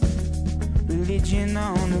 Religion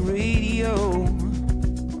on the radio,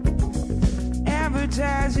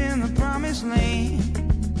 advertising the promised land.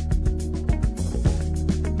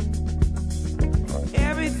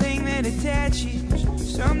 Everything that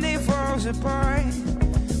attaches someday falls apart.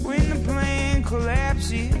 When the plan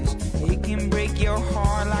collapses, it can break your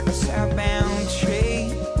heart like a southbound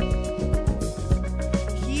train.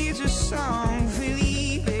 Here's a song for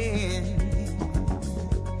leaving.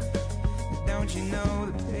 Don't you know?